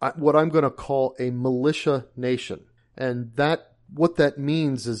what I'm going to call a militia nation. And what that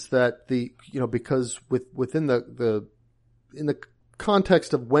means is that because within in the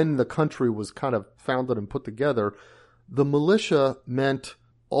context of when the country was kind of founded and put together, the militia meant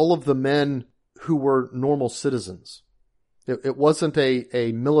all of the men who were normal citizens. It wasn't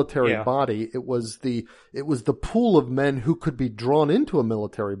a military body. It was the pool of men who could be drawn into a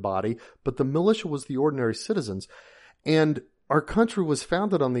military body, but the militia was the ordinary citizens. And our country was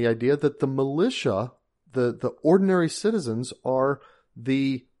founded on the idea that the militia, the ordinary citizens, are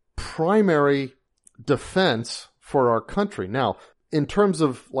the primary defense for our country. Now, in terms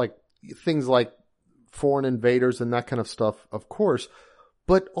of things like foreign invaders and that kind of stuff, of course,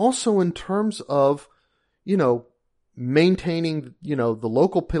 but also in terms of, maintaining, the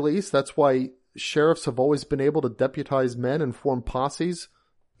local police. That's why sheriffs have always been able to deputize men and form posses,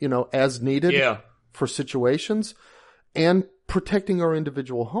 as needed. Yeah. for situations and protecting our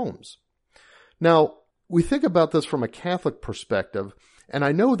individual homes. Now, we think about this from a Catholic perspective, and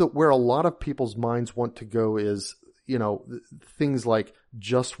I know that where a lot of people's minds want to go is, things like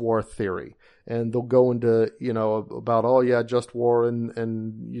just war theory. And they'll go into, about, oh yeah, just war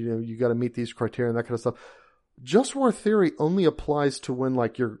and you got to meet these criteria and that kind of stuff. Just war theory only applies to when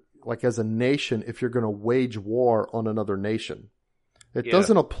as a nation, if you're going to wage war on another nation. It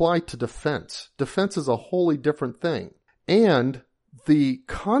doesn't apply to defense. Defense is a wholly different thing. And the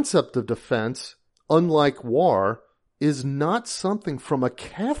concept of defense, unlike war, is not something from a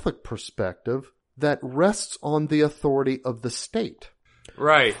Catholic perspective that rests on the authority of the state.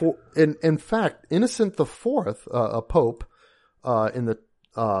 Right. In fact, Innocent IV, a pope in the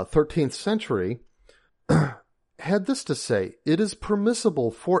 13th century, had this to say: "It is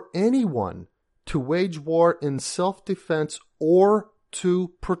permissible for anyone to wage war in self-defense or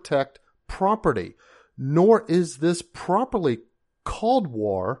to protect property, nor is this properly called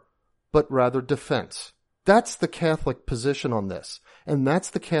war, but rather defense." That's the Catholic position on this, and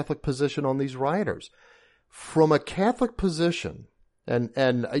that's the Catholic position on these rioters. From a Catholic position,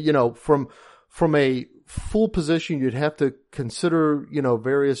 and from a full position, you'd have to consider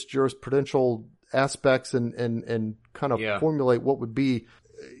various jurisprudential aspects and kind of formulate what would be.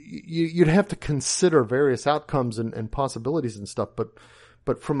 You'd have to consider various outcomes and possibilities and stuff,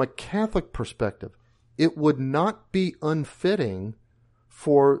 but from a Catholic perspective, it would not be unfitting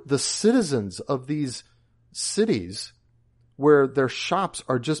for the citizens of these cities where their shops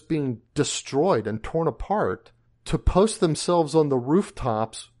are just being destroyed and torn apart to post themselves on the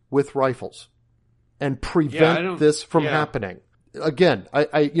rooftops with rifles and prevent this from happening. Again,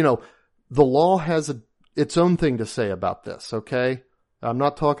 the law has its own thing to say about this, okay? I'm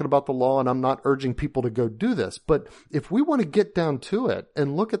not talking about the law, and I'm not urging people to go do this. But if we want to get down to it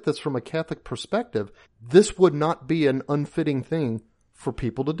and look at this from a Catholic perspective, this would not be an unfitting thing for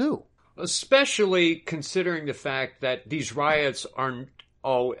people to do. Especially considering the fact that these riots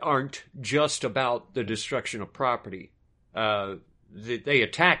aren't just about the destruction of property. They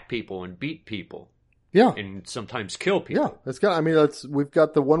attack people and beat people. Yeah. And sometimes kill people. Yeah. We've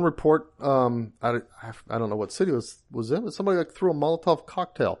got the one report, I don't know what city was in, but somebody threw a Molotov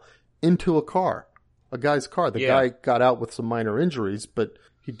cocktail into a guy's car. The guy got out with some minor injuries, but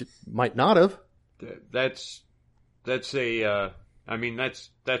he might not have. They're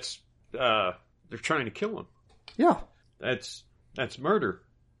trying to kill him. Yeah. That's murder.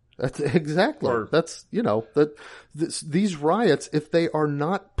 That's exactly. These riots, if they are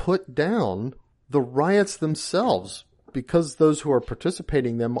not put down, the riots themselves, because those who are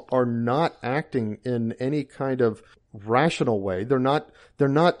participating in them are not acting in any kind of rational way. They're not,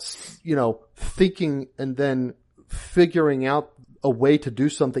 thinking and then figuring out a way to do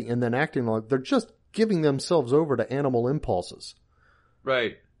something and then acting like they're just giving themselves over to animal impulses.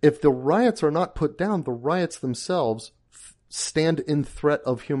 Right. If the riots are not put down, the riots themselves stand in threat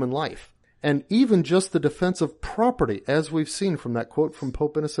of human life. And even just the defense of property, as we've seen from that quote from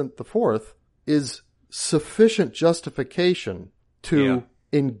Pope Innocent IV, is sufficient justification to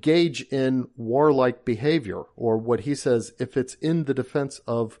engage in warlike behavior, or what he says, if it's in the defense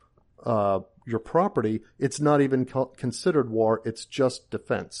of your property, it's not even considered war, it's just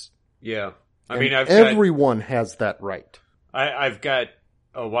defense. Yeah. Everyone has that right. I've got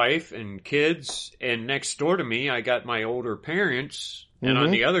a wife and kids, and next door to me I got my older parents, and on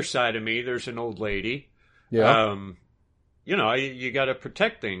the other side of me there's an old lady. Yeah. You got to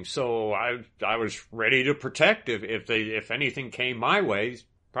protect things. So I was ready to protect if anything came my way,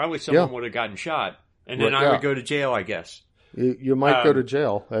 probably someone would have gotten shot, and then I would go to jail, I guess. You might go to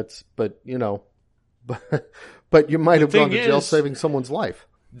jail. But you might have gone to jail saving someone's life.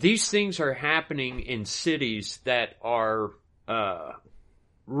 These things are happening in cities that are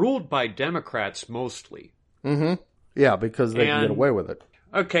ruled by Democrats mostly. Mm-hmm. Yeah, because they can get away with it.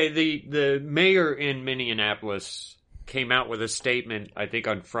 Okay, the mayor in Minneapolis came out with a statement, I think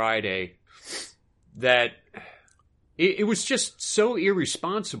on Friday, that it was just so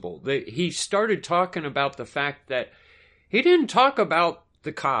irresponsible that he started talking about the fact that he didn't talk about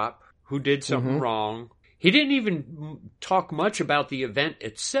the cop who did something wrong. He didn't even talk much about the event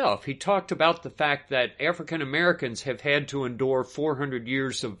itself. He talked about the fact that African Americans have had to endure 400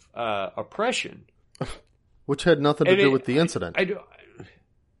 years of oppression. Which had nothing to do with the incident.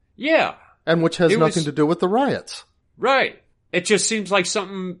 Yeah. And which has nothing to do with the riots. Right. It just seems like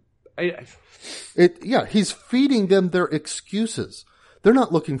something... he's feeding them their excuses. They're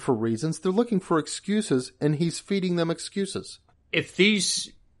not looking for reasons. They're looking for excuses, and he's feeding them excuses. If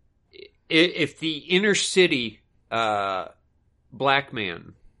the inner city black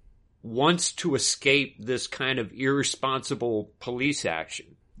man wants to escape this kind of irresponsible police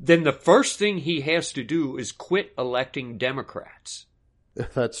action, then the first thing he has to do is quit electing Democrats.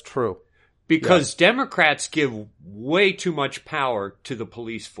 That's true. Because Democrats give way too much power to the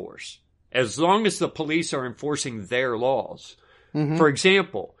police force. As long as the police are enforcing their laws. Mm-hmm. For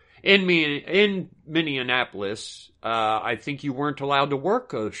example, in Minneapolis, I think you weren't allowed to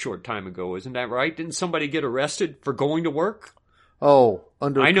work a short time ago. Isn't that right? Didn't somebody get arrested for going to work? Oh,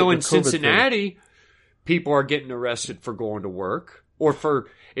 I know in Cincinnati, people are getting arrested for going to work. Or for,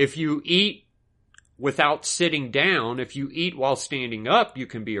 if you eat without sitting down, if you eat while standing up, you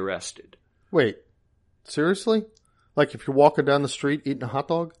can be arrested. Wait, seriously? Like if you're walking down the street eating a hot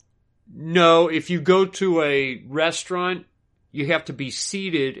dog? No, if you go to a restaurant, you have to be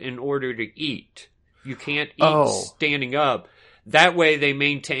seated in order to eat. You can't eat standing up. That way they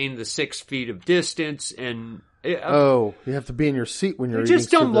maintain the 6 feet of distance and... you have to be in your seat when you're eating.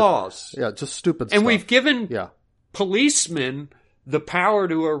 Just dumb laws. Yeah, just stupid stuff. And we've given policemen the power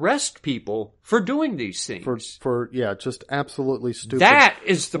to arrest people for doing these things. For just absolutely stupid. That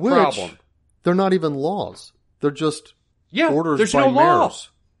is the problem. They're not even laws. They're just orders there's by no mayors.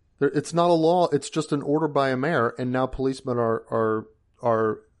 It's not a law. It's just an order by a mayor, and now policemen are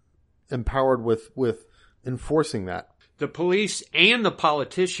empowered with enforcing that. The police and the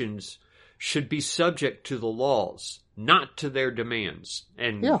politicians should be subject to the laws, not to their demands.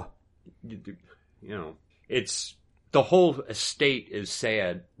 And it's the whole estate is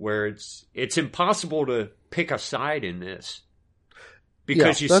sad, where it's impossible to pick a side in this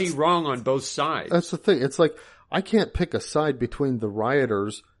because you see wrong on both sides. That's the thing. It's like I can't pick a side between the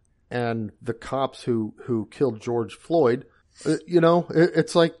rioters and the cops who killed George Floyd.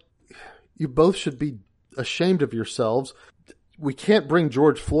 It's like you both should be ashamed of yourselves. We can't bring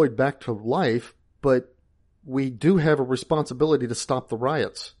George Floyd back to life, but we do have a responsibility to stop the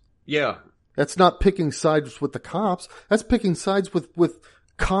riots. Yeah. That's not picking sides with the cops. That's picking sides with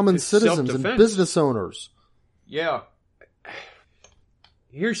common citizens and business owners. Yeah.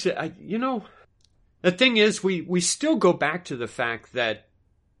 Here's, the thing is, we still go back to the fact that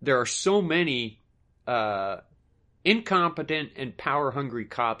there are so many incompetent and power-hungry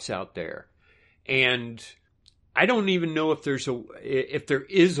cops out there. And I don't even know if there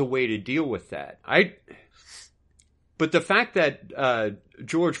is a way to deal with that. But the fact that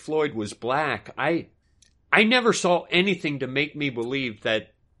George Floyd was black, I never saw anything to make me believe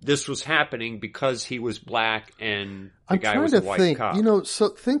that this was happening because he was black and the guy was a white cop. So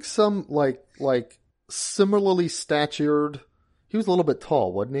think some like similarly statured. He was a little bit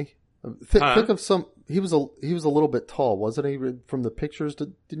tall, wasn't he? Think of some. He was a little bit tall, wasn't he? From the pictures,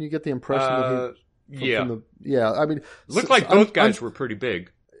 didn't you get the impression that he? I mean, looked like both guys were pretty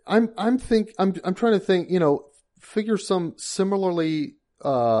big. I'm trying to think. Figure some similarly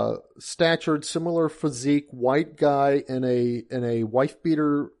statured, similar physique, white guy in a wife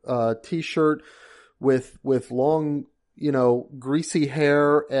beater t-shirt with long, greasy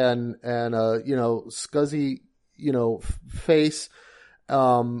hair and scuzzy, face,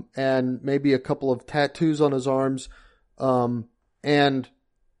 and maybe a couple of tattoos on his arms, and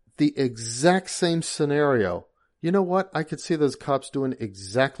the exact same scenario. You know what? I could see those cops doing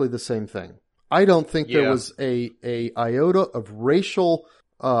exactly the same thing. I don't think there was a iota of racial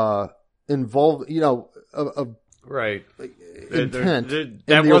involved, right intent in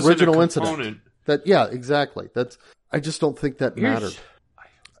that the wasn't original a incident. Exactly. I just don't think that mattered.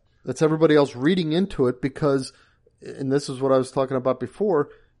 That's everybody else reading into it because, and this is what I was talking about before,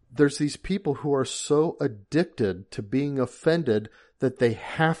 there's these people who are so addicted to being offended that they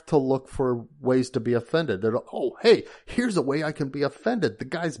have to look for ways to be offended. They're hey, here's a way I can be offended. The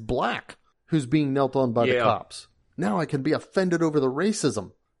guy's black who's being knelt on by the cops. Now I can be offended over the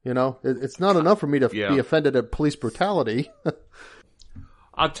racism. It's not enough for me to be offended at police brutality.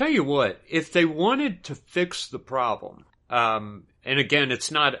 I'll tell you what, if they wanted to fix the problem, and again,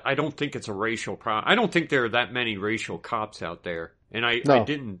 I don't think it's a racial problem. I don't think there are that many racial cops out there. And I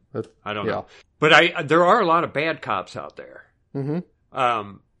don't know. But there are a lot of bad cops out there. Mm-hmm.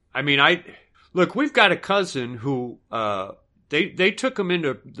 Look, we've got a cousin who, they took him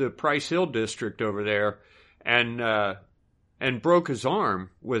into the Price Hill district over there and broke his arm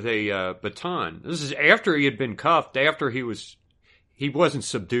with a baton. This is after he had been cuffed, after he wasn't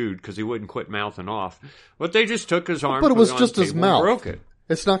subdued because he wouldn't quit mouthing off. But they just took his arm, but it was just his mouth. Broke it.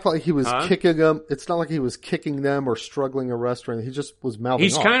 It's not like he was kicking them. It's not like he was kicking them or struggling arrest or anything. He just was mouthing off.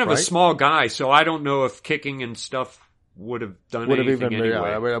 He's kind of a small guy, so I don't know if kicking and stuff would have done anything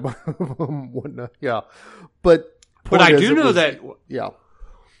anyway. But I do know that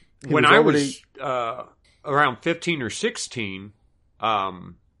when I was was around 15 or 16,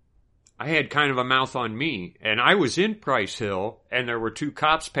 I had kind of a mouth on me, and I was in Price Hill, and there were 2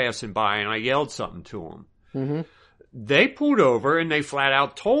 cops passing by, and I yelled something to them. Mm-hmm. They pulled over, and they flat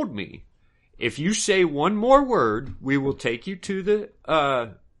out told me, if you say one more word, we will take you to the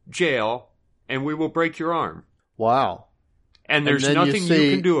jail, and we will break your arm. Wow. And there's nothing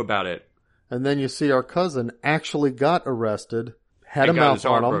you can do about it. And then you see our cousin actually got arrested, had a mouth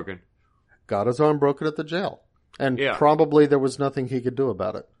on him, broken. Got his arm broken at the jail. And probably there was nothing he could do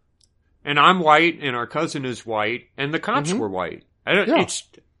about it. And I'm white, and our cousin is white, and the cops were white. There's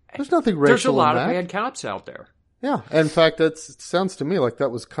nothing racial. There's a lot in of that. bad cops out there. Yeah. In fact, it sounds to me like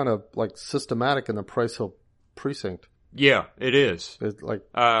that was kind of like systematic in the Price Hill precinct. Yeah, it is. It's like,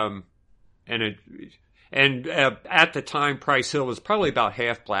 And at the time, Price Hill was probably about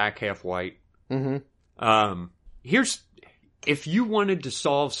half black, half white. Mm-hmm. If you wanted to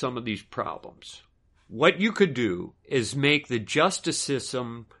solve some of these problems, what you could do is make the justice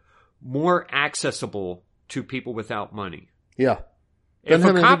system more accessible to people without money. Yeah. If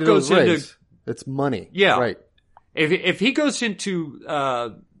a cop goes into, it's money. Yeah. Right. If he goes into,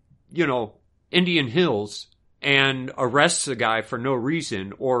 Indian Hills and arrests a guy for no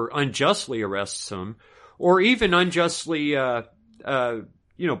reason, or unjustly arrests him, or even unjustly, bothers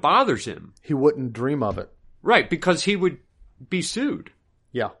him. He wouldn't dream of it. Right, because he would be sued.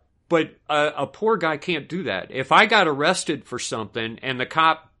 Yeah. But a poor guy can't do that. If I got arrested for something and the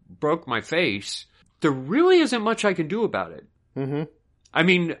cop broke my face, there really isn't much I can do about it. Mm-hmm. I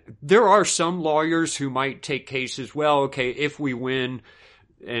mean, there are some lawyers who might take cases, well, okay, if we win,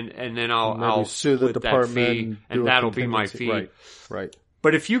 and then I'll sue the department that fee, and that'll be my fee. Right.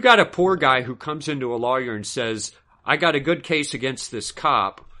 But if you got a poor guy who comes into a lawyer and says, I got a good case against this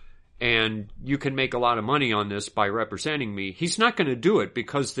cop, and you can make a lot of money on this by representing me, he's not going to do it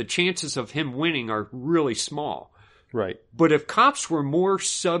because the chances of him winning are really small. Right. But if cops were more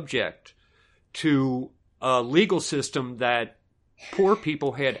subject to a legal system that poor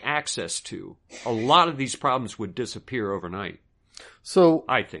people had access to, a lot of these problems would disappear overnight. So,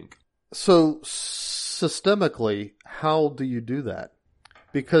 I think. So, systemically, how do you do that?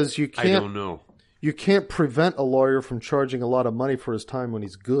 Because you can't. I don't know. You can't prevent a lawyer from charging a lot of money for his time when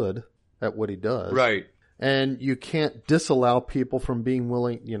he's good at what he does. Right. And you can't disallow people from being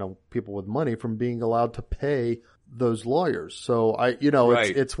willing, people with money from being allowed to pay those lawyers. So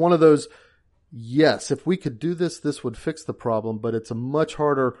it's one of those, yes, if we could do this, this would fix the problem, but it's a much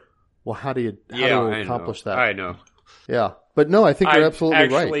harder, well, how do you accomplish that? I know. Yeah. But no, I think you're absolutely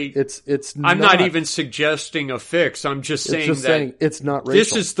right. I'm not even suggesting a fix. I'm just saying it's not racial.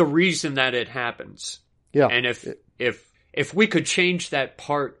 This is the reason that it happens. Yeah. And if we could change that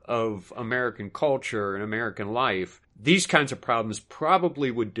part of American culture and American life, these kinds of problems probably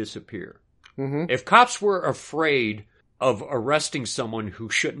would disappear. Mm-hmm. If cops were afraid of arresting someone who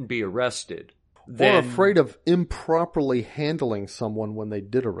shouldn't be arrested, then... Or afraid of improperly handling someone when they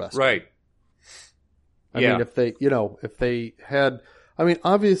did arrest them. Right. I mean, if they had,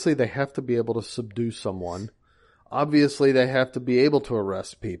 obviously they have to be able to subdue someone. Obviously they have to be able to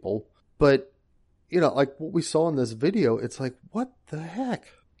arrest people. But, like what we saw in this video, it's like, what the heck?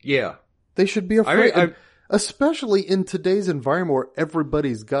 Yeah. They should be afraid. Especially in today's environment where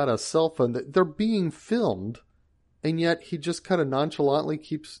everybody's got a cell phone. They're being filmed, and yet he just kind of nonchalantly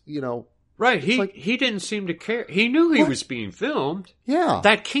keeps, Right, he didn't seem to care. He knew he was being filmed. Yeah.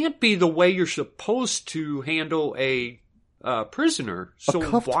 That can't be the way you're supposed to handle a prisoner. So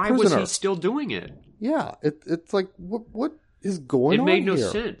why was he still doing it? Yeah, it's like, what is going on here? It made no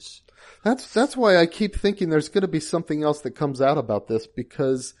sense. That's why I keep thinking there's going to be something else that comes out about this,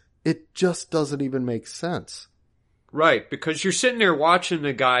 because it just doesn't even make sense. Right, because you're sitting there watching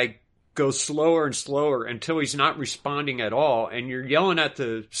the guy go slower and slower until he's not responding at all, and you're yelling at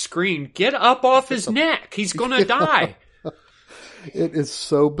the screen, get up off his neck, he's gonna die. It is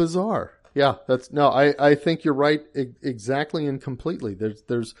so bizarre. Yeah, I think you're right exactly and completely.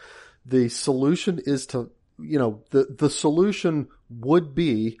 There's the solution is to, the solution would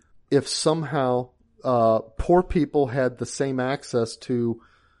be if somehow poor people had the same access to,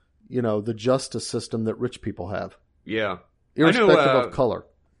 the justice system that rich people have. Yeah. Irrespective of color.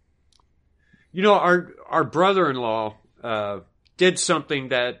 Our brother-in-law did something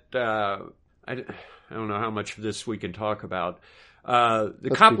that I don't know how much of this we can talk about.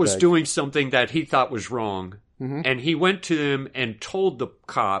 The cop was doing something that he thought was wrong, mm-hmm. and he went to him and told the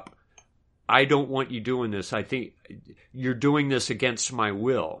cop, I don't want you doing this. I think you're doing this against my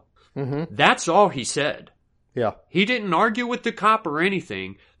will. Mm-hmm. That's all he said. Yeah. He didn't argue with the cop or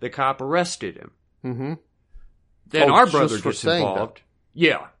anything. The cop arrested him. Mm-hmm. Then our brother gets involved.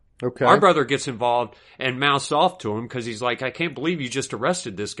 Yeah. Okay. Our brother gets involved and mouths off to him because he's like, I can't believe you just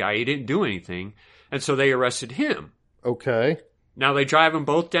arrested this guy. He didn't do anything. And so they arrested him. Okay. Now they drive them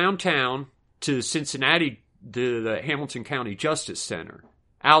both downtown to Cincinnati, the Hamilton County Justice Center.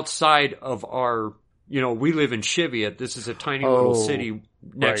 Outside of our, we live in Cheviot. This is a tiny little city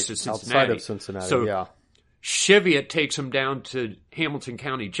next to Cincinnati. Outside of Cincinnati, so yeah. Cheviot takes them down to Hamilton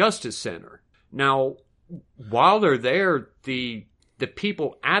County Justice Center. Now, while they're there, the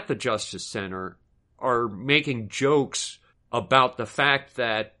people at the Justice Center are making jokes about the fact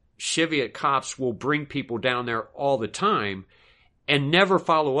that Cheviot cops will bring people down there all the time and never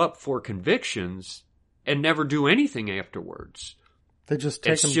follow up for convictions and never do anything afterwards. They just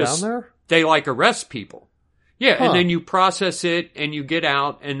take them down there? They arrest people. Yeah, and then you process it and you get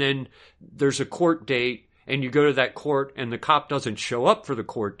out and then there's a court date and you go to that court and the cop doesn't show up for the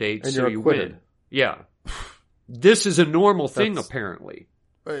court date, and so you're you acquitted. win. Yeah. This is a normal thing, apparently.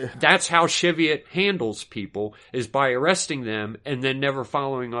 That's how Cheviot handles people, is by arresting them and then never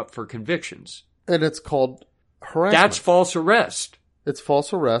following up for convictions. And it's called harassment. That's false arrest. It's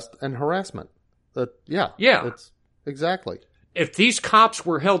false arrest and harassment. Yeah. It's exactly. If these cops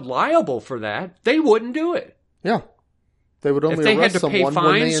were held liable for that, they wouldn't do it. Yeah. They would only if they had arrest to pay someone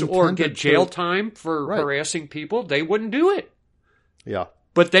fines when they or get jail to... time for harassing people, they wouldn't do it. Yeah.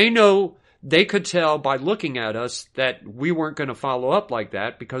 But they know, they could tell by looking at us that we weren't going to follow up like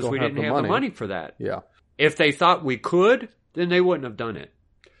that because we didn't have the money for that. Yeah. If they thought we could, then they wouldn't have done it.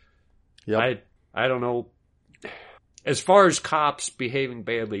 Yeah. I don't know. As far as cops behaving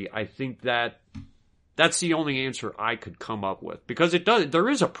badly, I think that's the only answer I could come up with, because there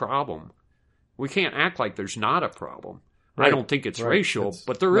is a problem. We can't act like there's not a problem. Right. I don't think it's racial,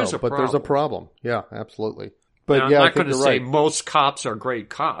 but there is a problem. But there's a problem. Yeah, absolutely. But now, yeah, I'm not going to say right. most cops are great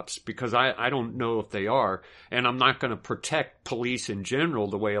cops, because I don't know if they are. And I'm not going to protect police in general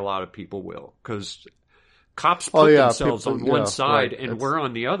the way a lot of people will, because cops put themselves on one side and we're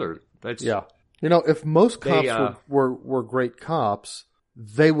on the other. Yeah. If most cops were great cops,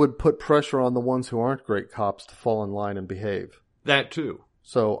 they would put pressure on the ones who aren't great cops to fall in line and behave. That too.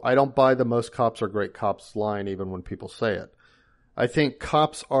 So I don't buy the most cops are great cops line even when people say it. I think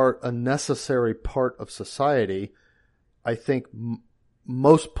cops are a necessary part of society. I think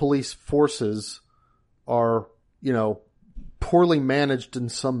most police forces are, poorly managed in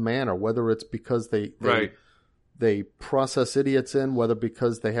some manner, whether it's because they process idiots in, whether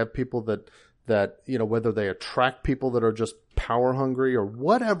because they have people that whether they attract people that are just power hungry or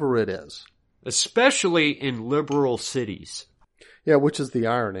whatever it is. Especially in liberal cities. Yeah, which is the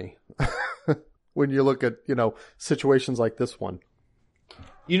irony when you look at, situations like this one.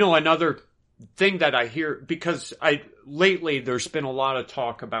 Another thing that I hear, because lately there's been a lot of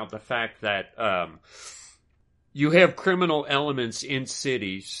talk about the fact that you have criminal elements in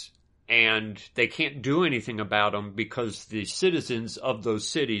cities and they can't do anything about them because the citizens of those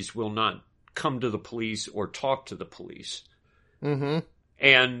cities will not come to the police or talk to the police. Mm-hmm.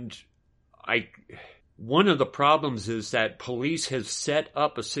 And one of the problems is that police have set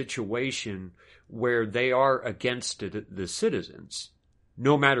up a situation where they are against the citizens,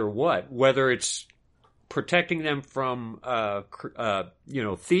 no matter what, whether it's protecting them from,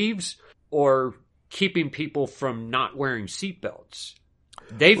 thieves or keeping people from not wearing seatbelts.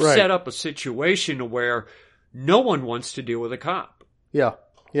 They've set up a situation where no one wants to deal with a cop. Yeah.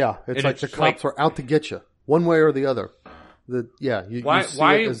 Yeah. It's like the cops are out to get you one way or the other.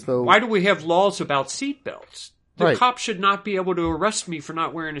 Why do we have laws about seatbelts? The cop should not be able to arrest me for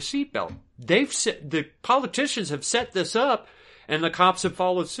not wearing a seatbelt. The politicians have set this up, and the cops have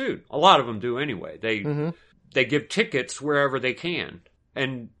followed suit. A lot of them do anyway. They give tickets wherever they can,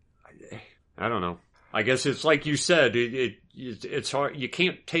 and I don't know. I guess it's like you said. It's hard. You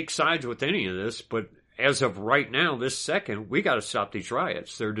can't take sides with any of this, but as of right now, this second, we got to stop these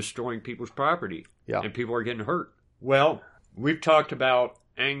riots. They're destroying people's property, and people are getting hurt. Well, we've talked about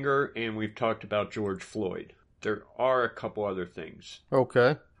anger and we've talked about George Floyd. There are a couple other things.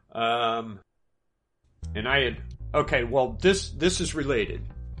 Okay. This is related.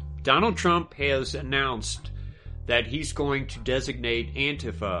 Donald Trump has announced that he's going to designate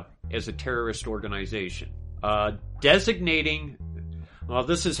Antifa as a terrorist organization. This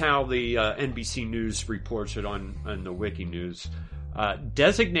is how the NBC News reports it on the Wiki News.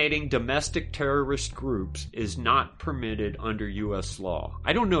 Designating domestic terrorist groups is not permitted under U.S. law.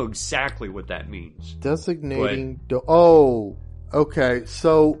 I don't know exactly what that means. Designating... okay.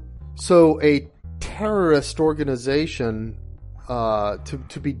 So a terrorist organization,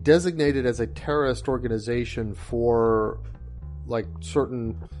 to be designated as a terrorist organization for,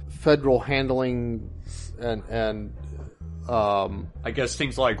 certain federal handling and I guess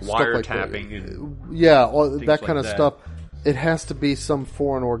things like wiretapping and that kind of stuff. It has to be some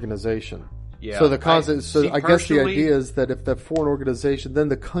foreign organization. Yeah. So I guess the idea is that if that foreign organization,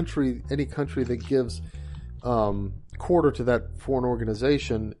 then any country that gives quarter to that foreign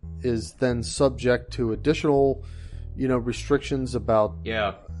organization is then subject to additional, restrictions about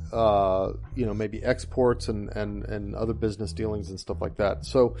maybe exports and other business dealings and stuff like that.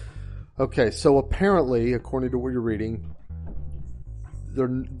 So, okay, so apparently, according to what you're reading,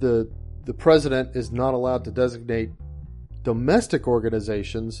 the president is not allowed to designate domestic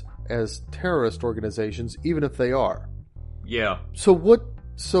organizations as terrorist organizations, even if they are. Yeah. So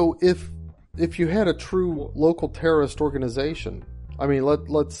if you had a true local terrorist organization, I mean,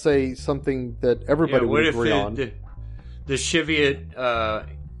 let's say something that everybody would agree on. The Shiviot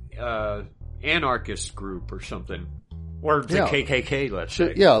anarchist group or something. Or the KKK, let's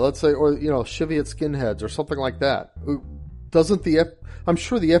say. Yeah, let's say, or, Shiviot skinheads or something like that. I'm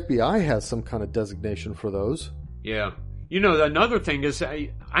sure the FBI has some kind of designation for those. Yeah. Another thing is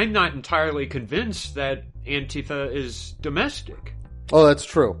I'm not entirely convinced that Antifa is domestic. Oh, that's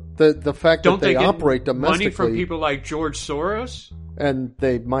true. The fact that they operate domestically, money from people like George Soros, and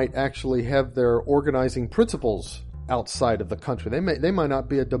they might actually have their organizing principles outside of the country. They might not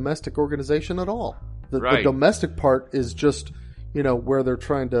be a domestic organization at all. The domestic part is just where they're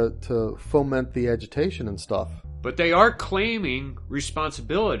trying to foment the agitation and stuff. But they are claiming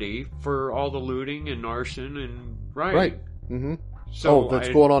responsibility for all the looting and arson and rioting. Right. Mm-hmm. So that's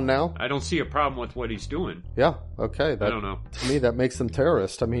going on now? I don't see a problem with what he's doing. Yeah, okay. I don't know. To me, that makes them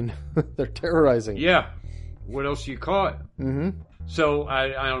terrorists. I mean, they're terrorizing. Yeah. What else you caught? Mm-hmm. So,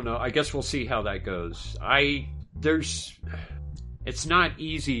 I don't know. I guess we'll see how that goes. It's not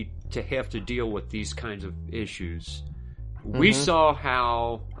easy to have to deal with these kinds of issues. Mm-hmm. We saw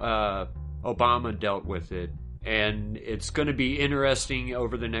how Obama dealt with it, and it's going to be interesting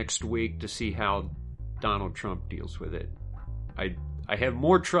over the next week to see how Donald Trump deals with it. I have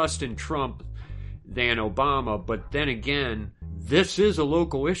more trust in Trump than Obama, but then again, this is a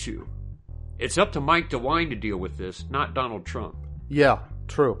local issue. It's up to Mike DeWine to deal with this, not Donald Trump. Yeah,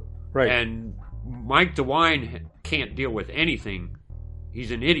 true. Right. And Mike DeWine can't deal with anything.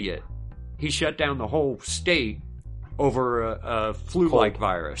 He's an idiot. He shut down the whole state over a flu-like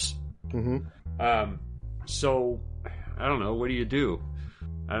virus. Mm-hmm. So, I don't know. What do you do?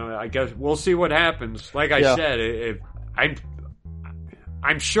 I guess we'll see what happens. Like I said,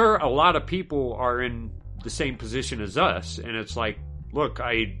 I'm sure a lot of people are in the same position as us, and it's like, look,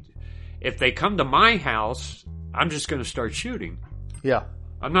 if they come to my house, I'm just going to start shooting. Yeah.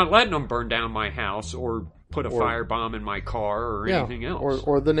 I'm not letting them burn down my house or put a firebomb in my car or anything else.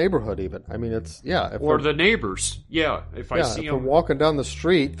 Or the neighborhood even. I mean, it's, or the neighbors. Yeah. If I see them. If they're walking down the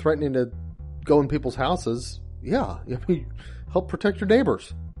street threatening to go in people's houses, help protect your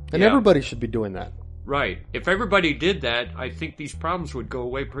neighbors. And everybody should be doing that. Right. If everybody did that, I think these problems would go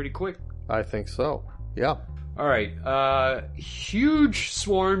away pretty quick. I think so. Yeah. All right. Huge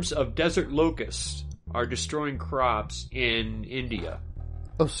swarms of desert locusts are destroying crops in India.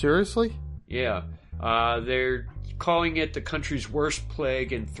 Oh, seriously? Yeah. They're calling it the country's worst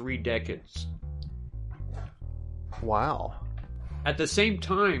plague in 3 decades. Wow. At the same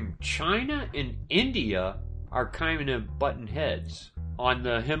time, China and India are kind of butting heads on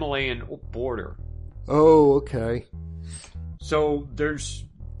the Himalayan border. Oh, okay. So there's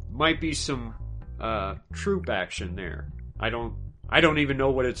might be some troop action there. I don't even know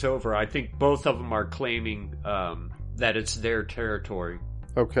what it's over. I think both of them are claiming that it's their territory.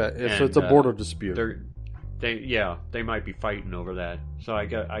 Okay, so it's a border dispute. They might be fighting over that. So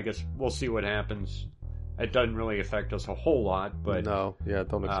I guess we'll see what happens. It doesn't really affect us a whole lot, but no,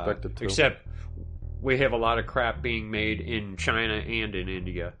 don't expect it to. Except we have a lot of crap being made in China and in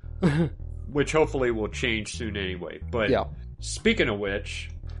India, which hopefully will change soon anyway. But speaking of which,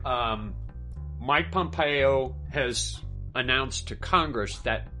 Mike Pompeo has announced to Congress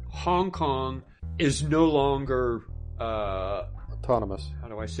that Hong Kong is no longer autonomous. How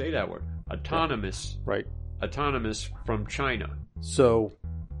do I say that word? Autonomous. Yeah. Right. Autonomous from China. So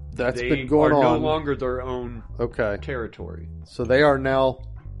that's been going on. They are no longer their own territory. So they are now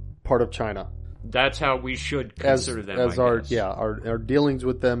part of China. That's how we should consider them. As our dealings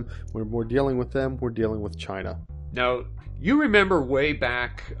with them, when we're dealing with them, we're dealing with China. Now, you remember way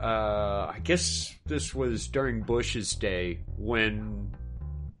back, I guess this was during Bush's day, when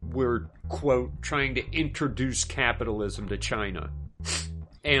we're, quote, trying to introduce capitalism to China.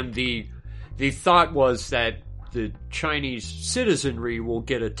 And the thought was that the Chinese citizenry will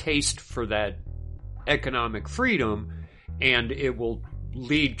get a taste for that economic freedom, and it will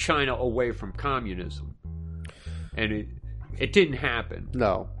lead China away from communism. And It didn't happen.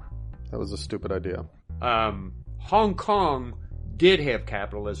 No. That was a stupid idea. Hong Kong did have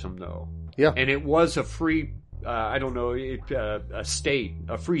capitalism, though. Yeah. And it was a free, a state,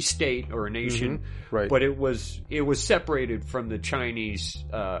 a free state or a nation. Mm-hmm. Right. But it was separated from the Chinese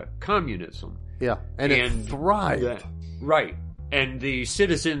communism. Yeah. And it thrived. Right. And the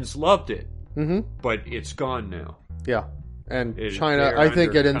citizens loved it. Mm-hmm. But it's gone now. Yeah. And China, I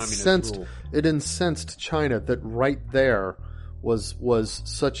think it incensed China that right there was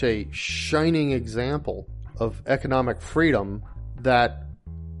such a shining example of economic freedom that,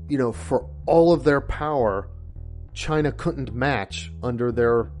 for all of their power, China couldn't match under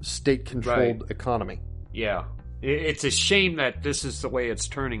their state-controlled economy. Yeah. It's a shame that this is the way it's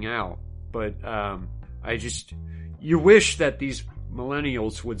turning out. But you wish that these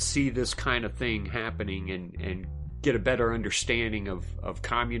millennials would see this kind of thing happening and get a better understanding of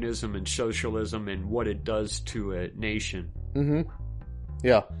communism and socialism and what it does to a nation. Mm-hmm.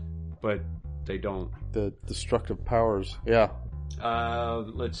 Yeah. But they don't. The destructive powers. Yeah.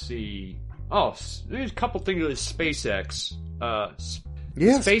 Let's see. Oh, there's a couple things with SpaceX.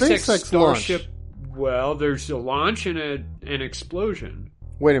 SpaceX Starship. Launch. Well, there's a launch and an explosion.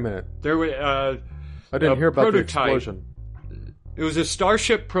 Wait a minute. There was I didn't hear about prototype. The explosion. It was a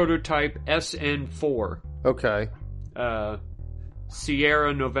Starship prototype SN4. Okay.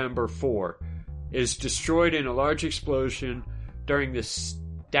 Sierra November 4 is destroyed in a large explosion during the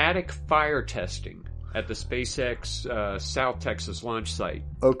static fire testing at the SpaceX South Texas launch site.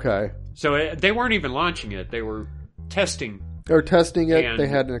 Okay. So they weren't even launching it. They were testing. They were testing it. They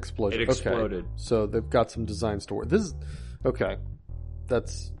had an explosion. It exploded. Okay. So they've got some designs to work. This is okay.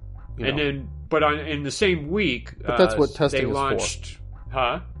 That's in the same week, but that's what testing they launched, is for.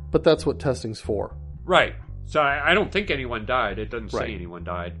 Huh? But that's what testing's for. Right. So I don't think anyone died. It doesn't Right. say anyone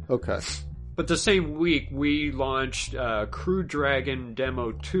died. Okay. But the same week, we launched Crew Dragon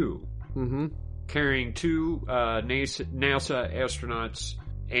Demo 2, carrying two NASA astronauts,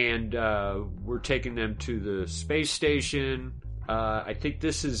 and we're taking them to the space station. I think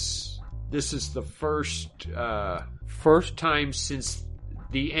this is the first time since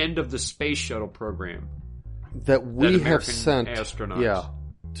the end of the space shuttle program that we have sent astronauts.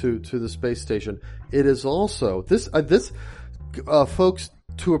 to the space station. It is also this folks,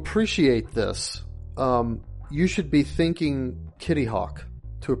 to appreciate this, you should be thinking Kitty Hawk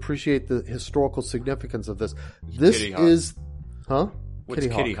to appreciate the historical significance of this. This is What's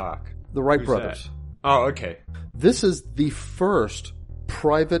Kitty Hawk? The Wright Who's brothers. That? Oh, okay. This is the first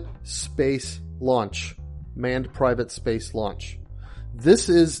private space launch, manned private space launch. This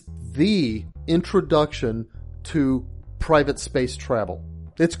is the introduction to private space travel.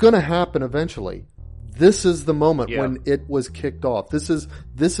 It's going to happen eventually. This is the moment when it was kicked off. This is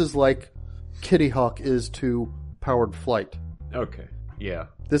like Kitty Hawk is to powered flight. Okay. Yeah.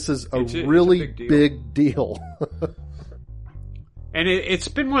 This is a really big deal. And it's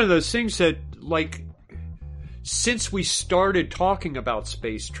been one of those things that, like, since we started talking about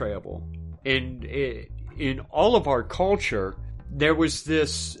space travel, and in all of our culture, there was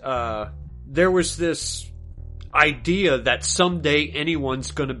this idea that someday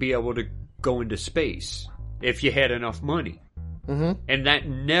anyone's going to be able to go into space if you had enough money. Mm-hmm. And that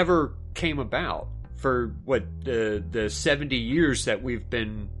never came about for the 70 years that we've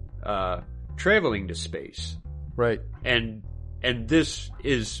been traveling to space. Right. And this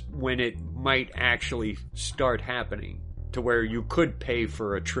is when it might actually start happening, to where you could pay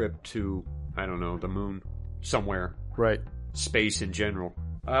for a trip to, I don't know, the moon somewhere. Right. Space in general.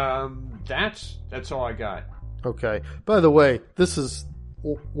 That's all I got. Okay. By the way, this is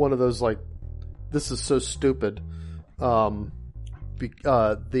one of those, like, this is so stupid. So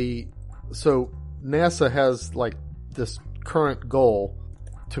NASA has, like, this current goal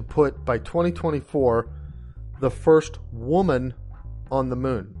to put, by 2024, the first woman on the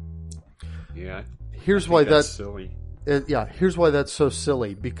moon. Yeah. Here's why that's silly. Here's why that's so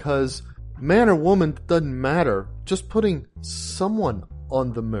silly. Because man or woman doesn't matter. Just putting someone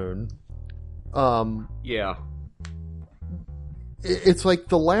on the moon. Yeah. It's like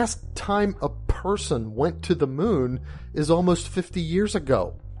the last time a person went to the moon is almost 50 years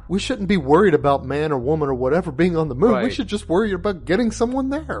ago. We shouldn't be worried about man or woman or whatever being on the moon. Right. We should just worry about getting someone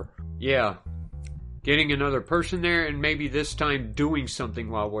there. Yeah. Getting another person there, and maybe this time doing something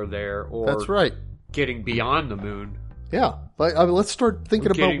while we're there. Or that's right. Getting beyond the moon. Yeah. Let's start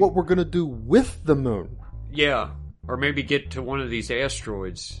thinking about what we're going to do with the moon. Yeah. Or maybe get to one of these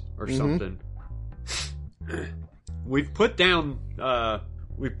asteroids or something. We've put down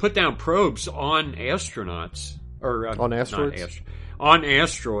probes on astronauts. Or on asteroids? on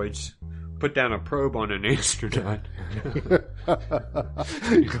asteroids. put down a probe on an astronaut.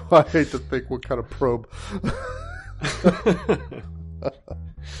 I hate to think what kind of probe.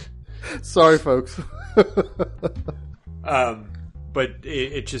 Sorry, folks. But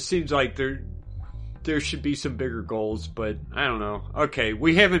it just seems like there should be some bigger goals, but I don't know. Okay,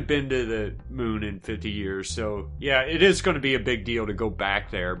 we haven't been to the moon in 50 years, so yeah, it is going to be a big deal to go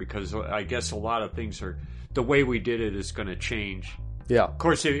back there because I guess a lot of things the way we did it is going to change. Yeah. Of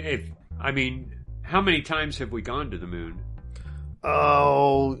course, I mean, how many times have we gone to the moon?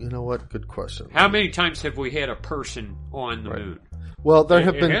 Oh, you know what? Good question. How many times have we had a person on the moon? Well, there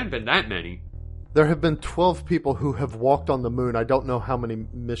haven't been that many. There have been 12 people who have walked on the moon. I don't know how many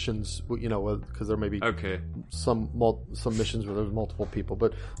missions, because there may be some missions where there's multiple people,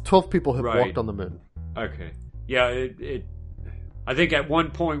 but 12 people have walked on the moon. Okay. Yeah, I think at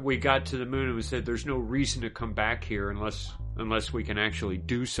one point we got to the moon and we said there's no reason to come back here unless we can actually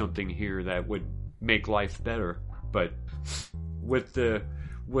do something here that would make life better. But with the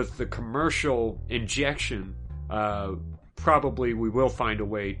commercial injection, probably we will find a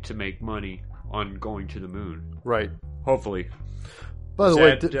way to make money on going to the moon. Right. Hopefully. By the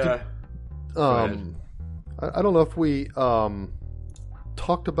way, I don't know if we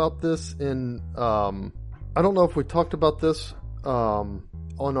talked about this in I don't know if we talked about this on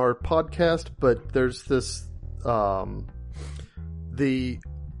our podcast, but there's this Go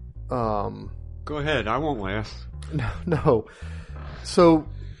ahead, I won't laugh. No. So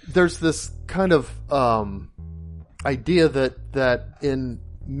there's this kind of idea that in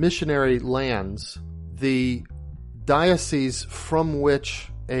missionary lands, the diocese from which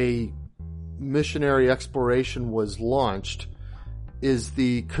a missionary exploration was launched is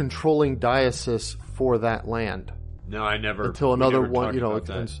the controlling diocese for that land. No, I never. Until another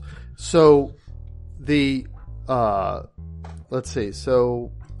one, so the let's see.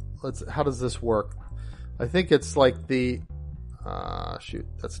 So how does this work? I think it's like the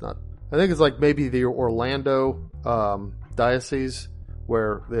that's not. I think it's like maybe the Orlando diocese,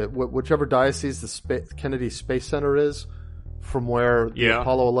 where whichever diocese the Kennedy Space Center is, from where the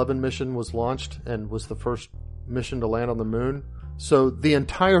Apollo 11 mission was launched and was the first mission to land on the moon. So the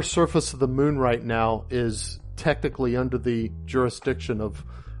entire surface of the moon right now is technically under the jurisdiction of,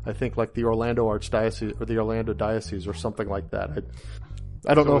 I think, like the Orlando Archdiocese or the Orlando Diocese or something like that.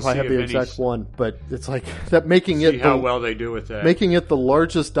 I don't know if I have the exact one, but it's like that making it how well they do with that, making it the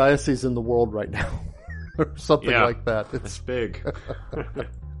largest diocese in the world right now, or something like that. It's big.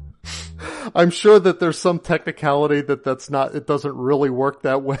 I'm sure that there's some technicality that's not. It doesn't really work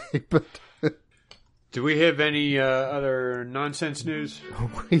that way, but. Do we have any other nonsense news?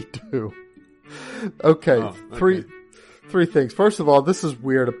 We do. Okay, three things. First of all, this is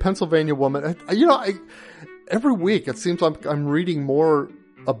weird. A Pennsylvania woman. Every week it seems like I'm reading more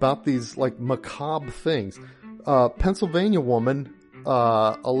about these like macabre things. Pennsylvania woman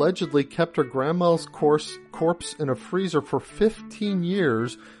allegedly kept her grandma's corpse in a freezer for 15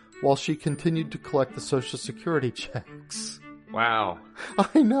 years while she continued to collect the Social Security checks. Wow.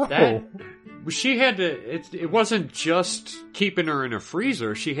 I know. She had to. It wasn't just keeping her in a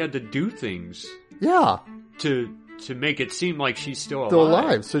freezer. She had to do things. Yeah. To make it seem like she's still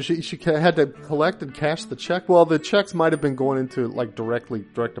alive. So she had to collect and cash the check. Well, the checks might have been going into like direct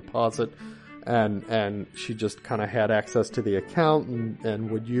deposit, and she just kind of had access to the account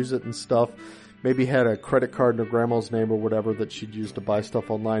and would use it and stuff. Maybe had a credit card in her grandma's name or whatever that she'd use to buy stuff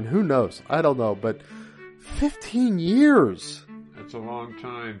online. Who knows? I don't know. But 15 years. That's a long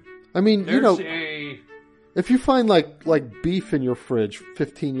time. I mean, if you find like beef in your fridge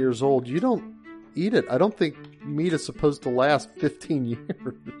 15 years old, you don't eat it. I don't think meat is supposed to last 15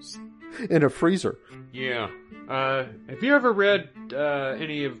 years in a freezer. Yeah. Have you ever read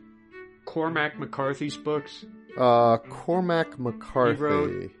any of Cormac McCarthy's books? Cormac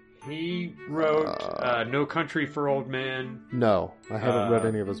McCarthy. He wrote No Country for Old Men. No, I haven't read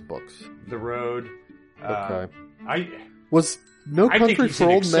any of his books. The Road. Okay. Was No Country for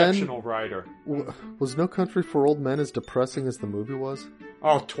Old Men an exceptional writer. Was No Country for Old Men as depressing as the movie was?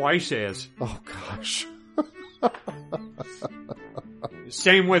 Oh, twice as. Oh gosh.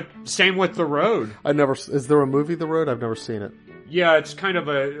 Same with The Road. Is there a movie The Road? I've never seen it. Yeah, it's kind of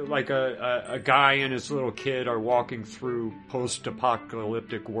a guy and his little kid are walking through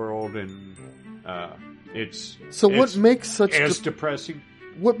post-apocalyptic world, and what makes depressing?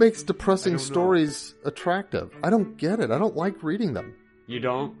 What makes depressing stories attractive? I don't get it. I don't like reading them. You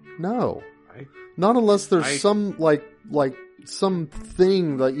don't? No. Not unless there's some like some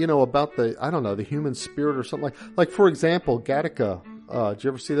thing that about the human spirit or something like for example, Gattaca. Did you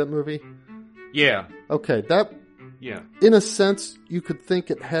ever see that movie? Yeah. Okay, Yeah. In a sense, you could think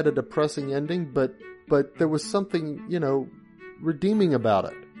it had a depressing ending, but there was something, redeeming about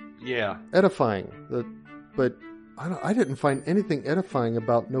it. Yeah. Edifying. But I didn't find anything edifying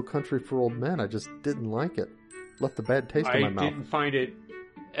about No Country for Old Men. I just didn't like it. Left a bad taste in my mouth. I didn't find it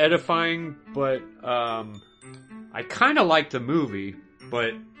edifying, but I kind of liked the movie,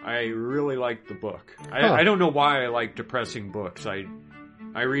 but I really liked the book. I don't know why I like depressing books. I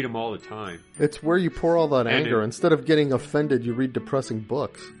read them all the time. It's where you pour all that anger. Instead of getting offended, you read depressing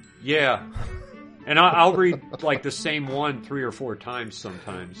books. Yeah. And I'll read like the same one 3 or 4 times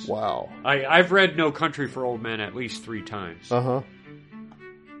sometimes. Wow. I've read No Country for Old Men at least 3 times. Uh-huh.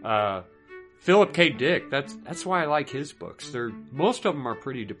 Philip K. Dick, that's why I like his books. Most of them are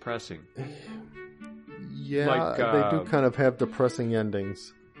pretty depressing. Yeah, they do kind of have depressing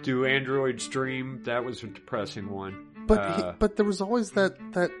endings. Do Androids Dream? That was a depressing one. But there was always that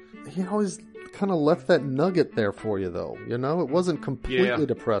he always kind of left that nugget there for you, though. It wasn't completely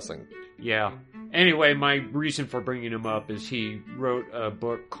depressing. Yeah. Anyway, my reason for bringing him up is he wrote a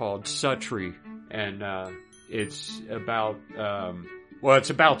book called Suttree, and it's about it's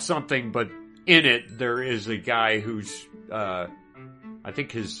about something, but in it there is a guy who's I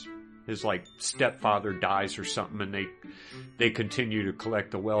think his like stepfather dies or something, and they continue to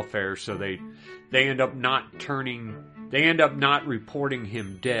collect the welfare, so they end up not reporting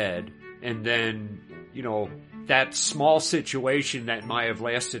him dead, and then that small situation that might have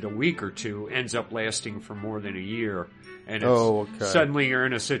lasted a week or 2 ends up lasting for more than a year. And suddenly you're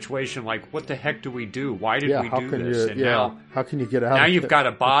in a situation like, what the heck do we do? Why did we do this? Now, how can you get out? Now you've got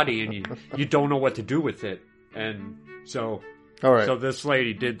a body and you don't know what to do with it. And so, all right. So this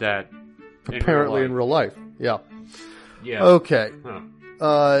lady did that. Apparently in real life. Yeah. Yeah. Okay.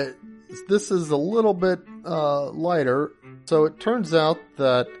 Huh. This is a little bit lighter. So it turns out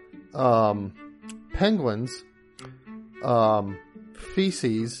that penguins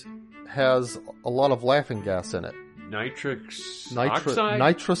feces has a lot of laughing gas in it. Nitrous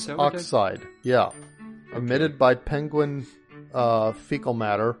oxide. Yeah. Okay. Emitted by penguin fecal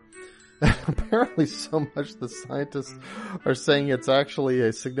matter. Apparently so much the scientists are saying it's actually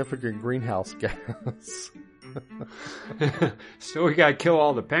a significant greenhouse gas. So we gotta kill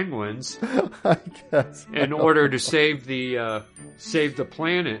all the penguins, I guess, in order to save the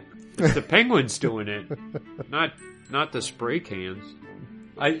planet. It's the penguins doing it, not the spray cans.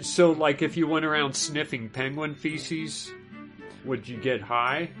 So like if you went around sniffing penguin feces, would you get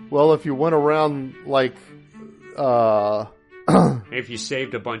high? Well, if you went around like if you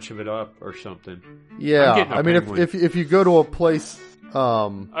saved a bunch of it up or something. Yeah, I mean if you go to a place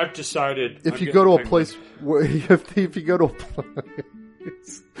I've decided if you go to a place where if you go to a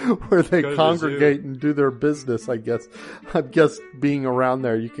place where they congregate and do their business, I guess being around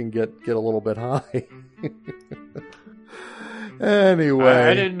there you can get a little bit high. Anyway,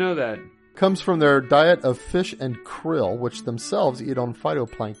 I didn't know that. Comes from their diet of fish and krill, which themselves eat on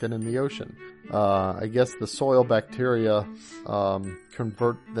phytoplankton in the ocean. I guess the soil bacteria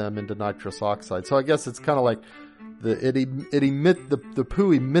convert them into nitrous oxide. So I guess it's kind of like the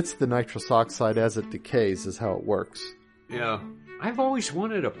poo emits the nitrous oxide as it decays is how it works. Yeah. I've always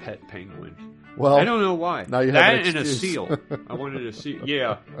wanted a pet penguin. Well, I don't know why. Now you have that an and a seal. I wanted a seal.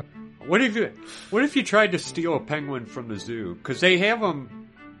 Yeah. What if you tried to steal a penguin from the zoo? Because they have them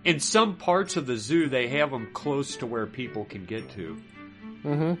in some parts of the zoo. They have them close to where people can get to.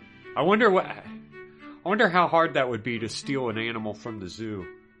 Mm-hmm. I wonder how hard that would be to steal an animal from the zoo.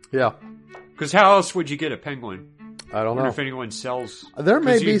 Yeah. Because how else would you get a penguin? I don't know if anyone sells. There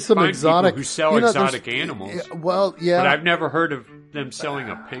may be some exotic who sell exotic animals. Well, yeah, but I've never heard of them selling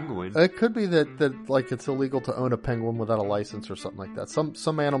a penguin. It could be that like it's illegal to own a penguin without a license or something like that.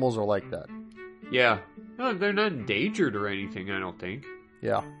 Some animals are like that. Yeah, no, they're not endangered or anything. I don't think.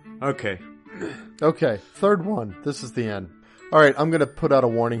 Yeah. Okay. Third one. This is the end. All right, I'm going to put out a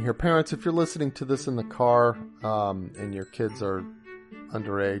warning here, parents. If you're listening to this in the car and your kids are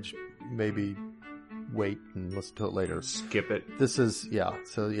underage, maybe wait and listen to it later. Skip it. This is skip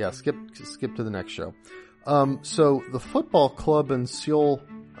to the next show. So the football club in Seoul,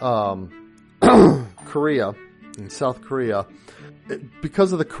 Korea, in South Korea,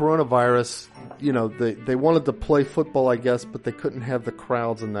 because of the coronavirus, they wanted to play football, I guess, but they couldn't have the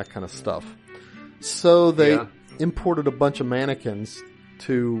crowds and that kind of stuff. So they imported a bunch of mannequins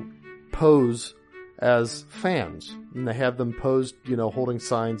to pose as fans, and they have them posed, holding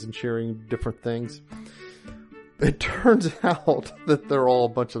signs and cheering different things. It turns out that they're all a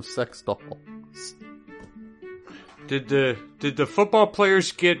bunch of sex dolls. Did the football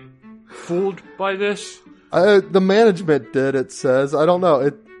players get fooled by this? The management did, it says. I don't know.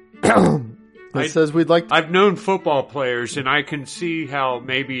 It says we'd like to... I've known football players, and I can see how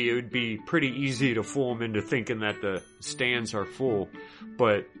maybe it would be pretty easy to fool them into thinking that the stands are full.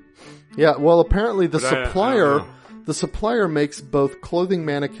 But yeah, well, apparently the supplier makes both clothing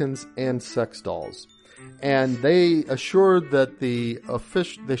mannequins and sex dolls, and they assured that the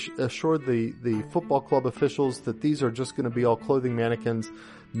football club officials that these are just going to be all clothing mannequins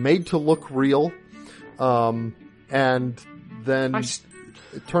made to look real, and then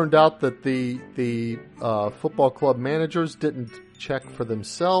it turned out that the football club managers didn't check for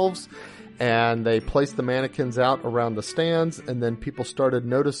themselves, and they placed the mannequins out around the stands, and then people started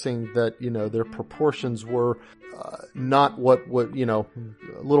noticing that, their proportions were not what a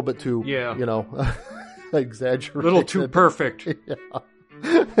little bit too, exaggerated. A little too perfect. Yeah.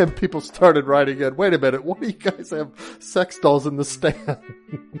 And people started writing in, wait a minute, why do you guys have sex dolls in the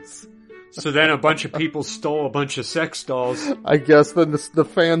stands? So then a bunch of people stole a bunch of sex dolls. I guess then the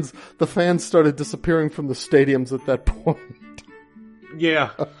fans started disappearing from the stadiums at that point.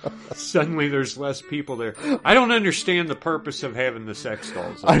 Yeah. Suddenly there's less people there. I don't understand the purpose of having the sex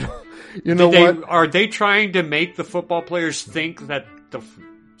dolls. What? Are they trying to make the football players think that the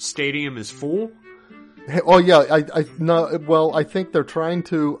stadium is full? Oh yeah, I think they're trying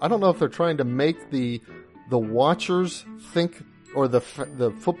to. I don't know if they're trying to make the watchers think, or the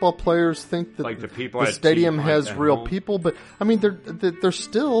football players think that like the stadium has real people. But I mean, they're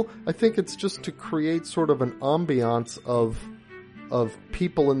still. I think it's just to create sort of an ambiance of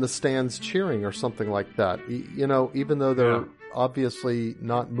people in the stands cheering or something like that. Even though they're obviously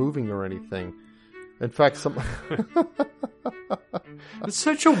not moving or anything. In fact, it's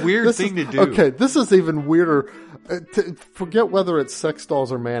such a weird thing to do. Okay, this is even weirder. Forget whether it's sex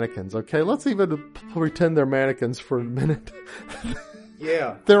dolls or mannequins, okay? Let's even pretend they're mannequins for a minute.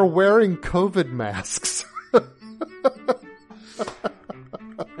 Yeah. They're wearing COVID masks.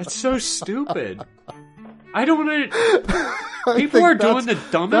 That's so stupid. I don't know. People are doing the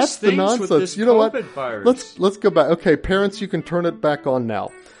dumbest things with this COVID virus. Let's go back. Okay, parents, you can turn it back on now.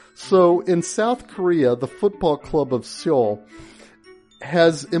 So in South Korea, the football club of Seoul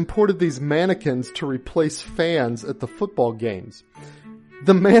has imported these mannequins to replace fans at the football games.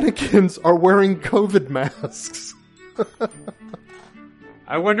 The mannequins are wearing COVID masks.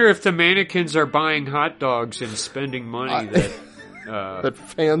 I wonder if the mannequins are buying hot dogs and spending money that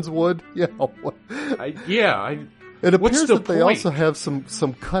fans would. Yeah. It appears that they also have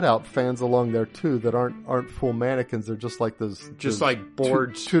some cutout fans along there too that aren't full mannequins. They're just like those, like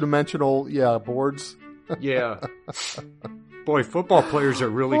boards, two-dimensional, boards. Yeah. Boy, football players are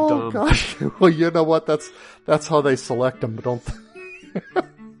really dumb. Oh gosh. Well, you know what? That's how they select them, don't they?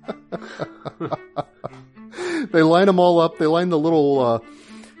 They line them all up. They line the little,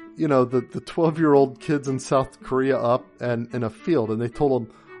 the 12-year-old kids in South Korea up and in a field, and they told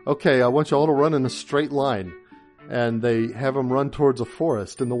them, okay, I want you all to run in a straight line. And they have them run towards a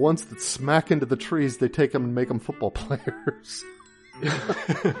forest. And the ones that smack into the trees, they take them and make them football players.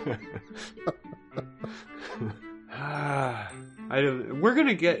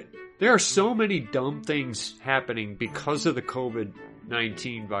 There are so many dumb things happening because of the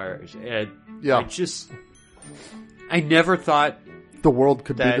COVID-19 virus. And I never thought the world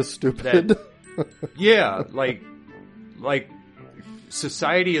could be this stupid. Like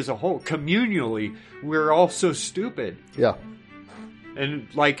society as a whole, communally, we're all so stupid. Yeah. And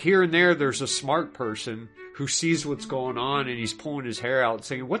like here and there's a smart person who sees what's going on and he's pulling his hair out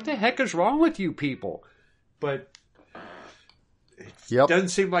saying, what the heck is wrong with you people? But it doesn't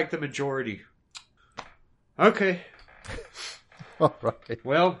seem like the majority. Okay. All right.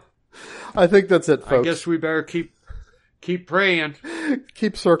 Well, I think that's it, folks. I guess we better keep praying.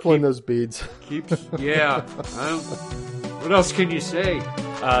 Keep circling those beads. What else can you say?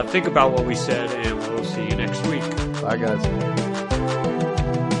 Think about what we said, and we'll see you next week. Bye, guys.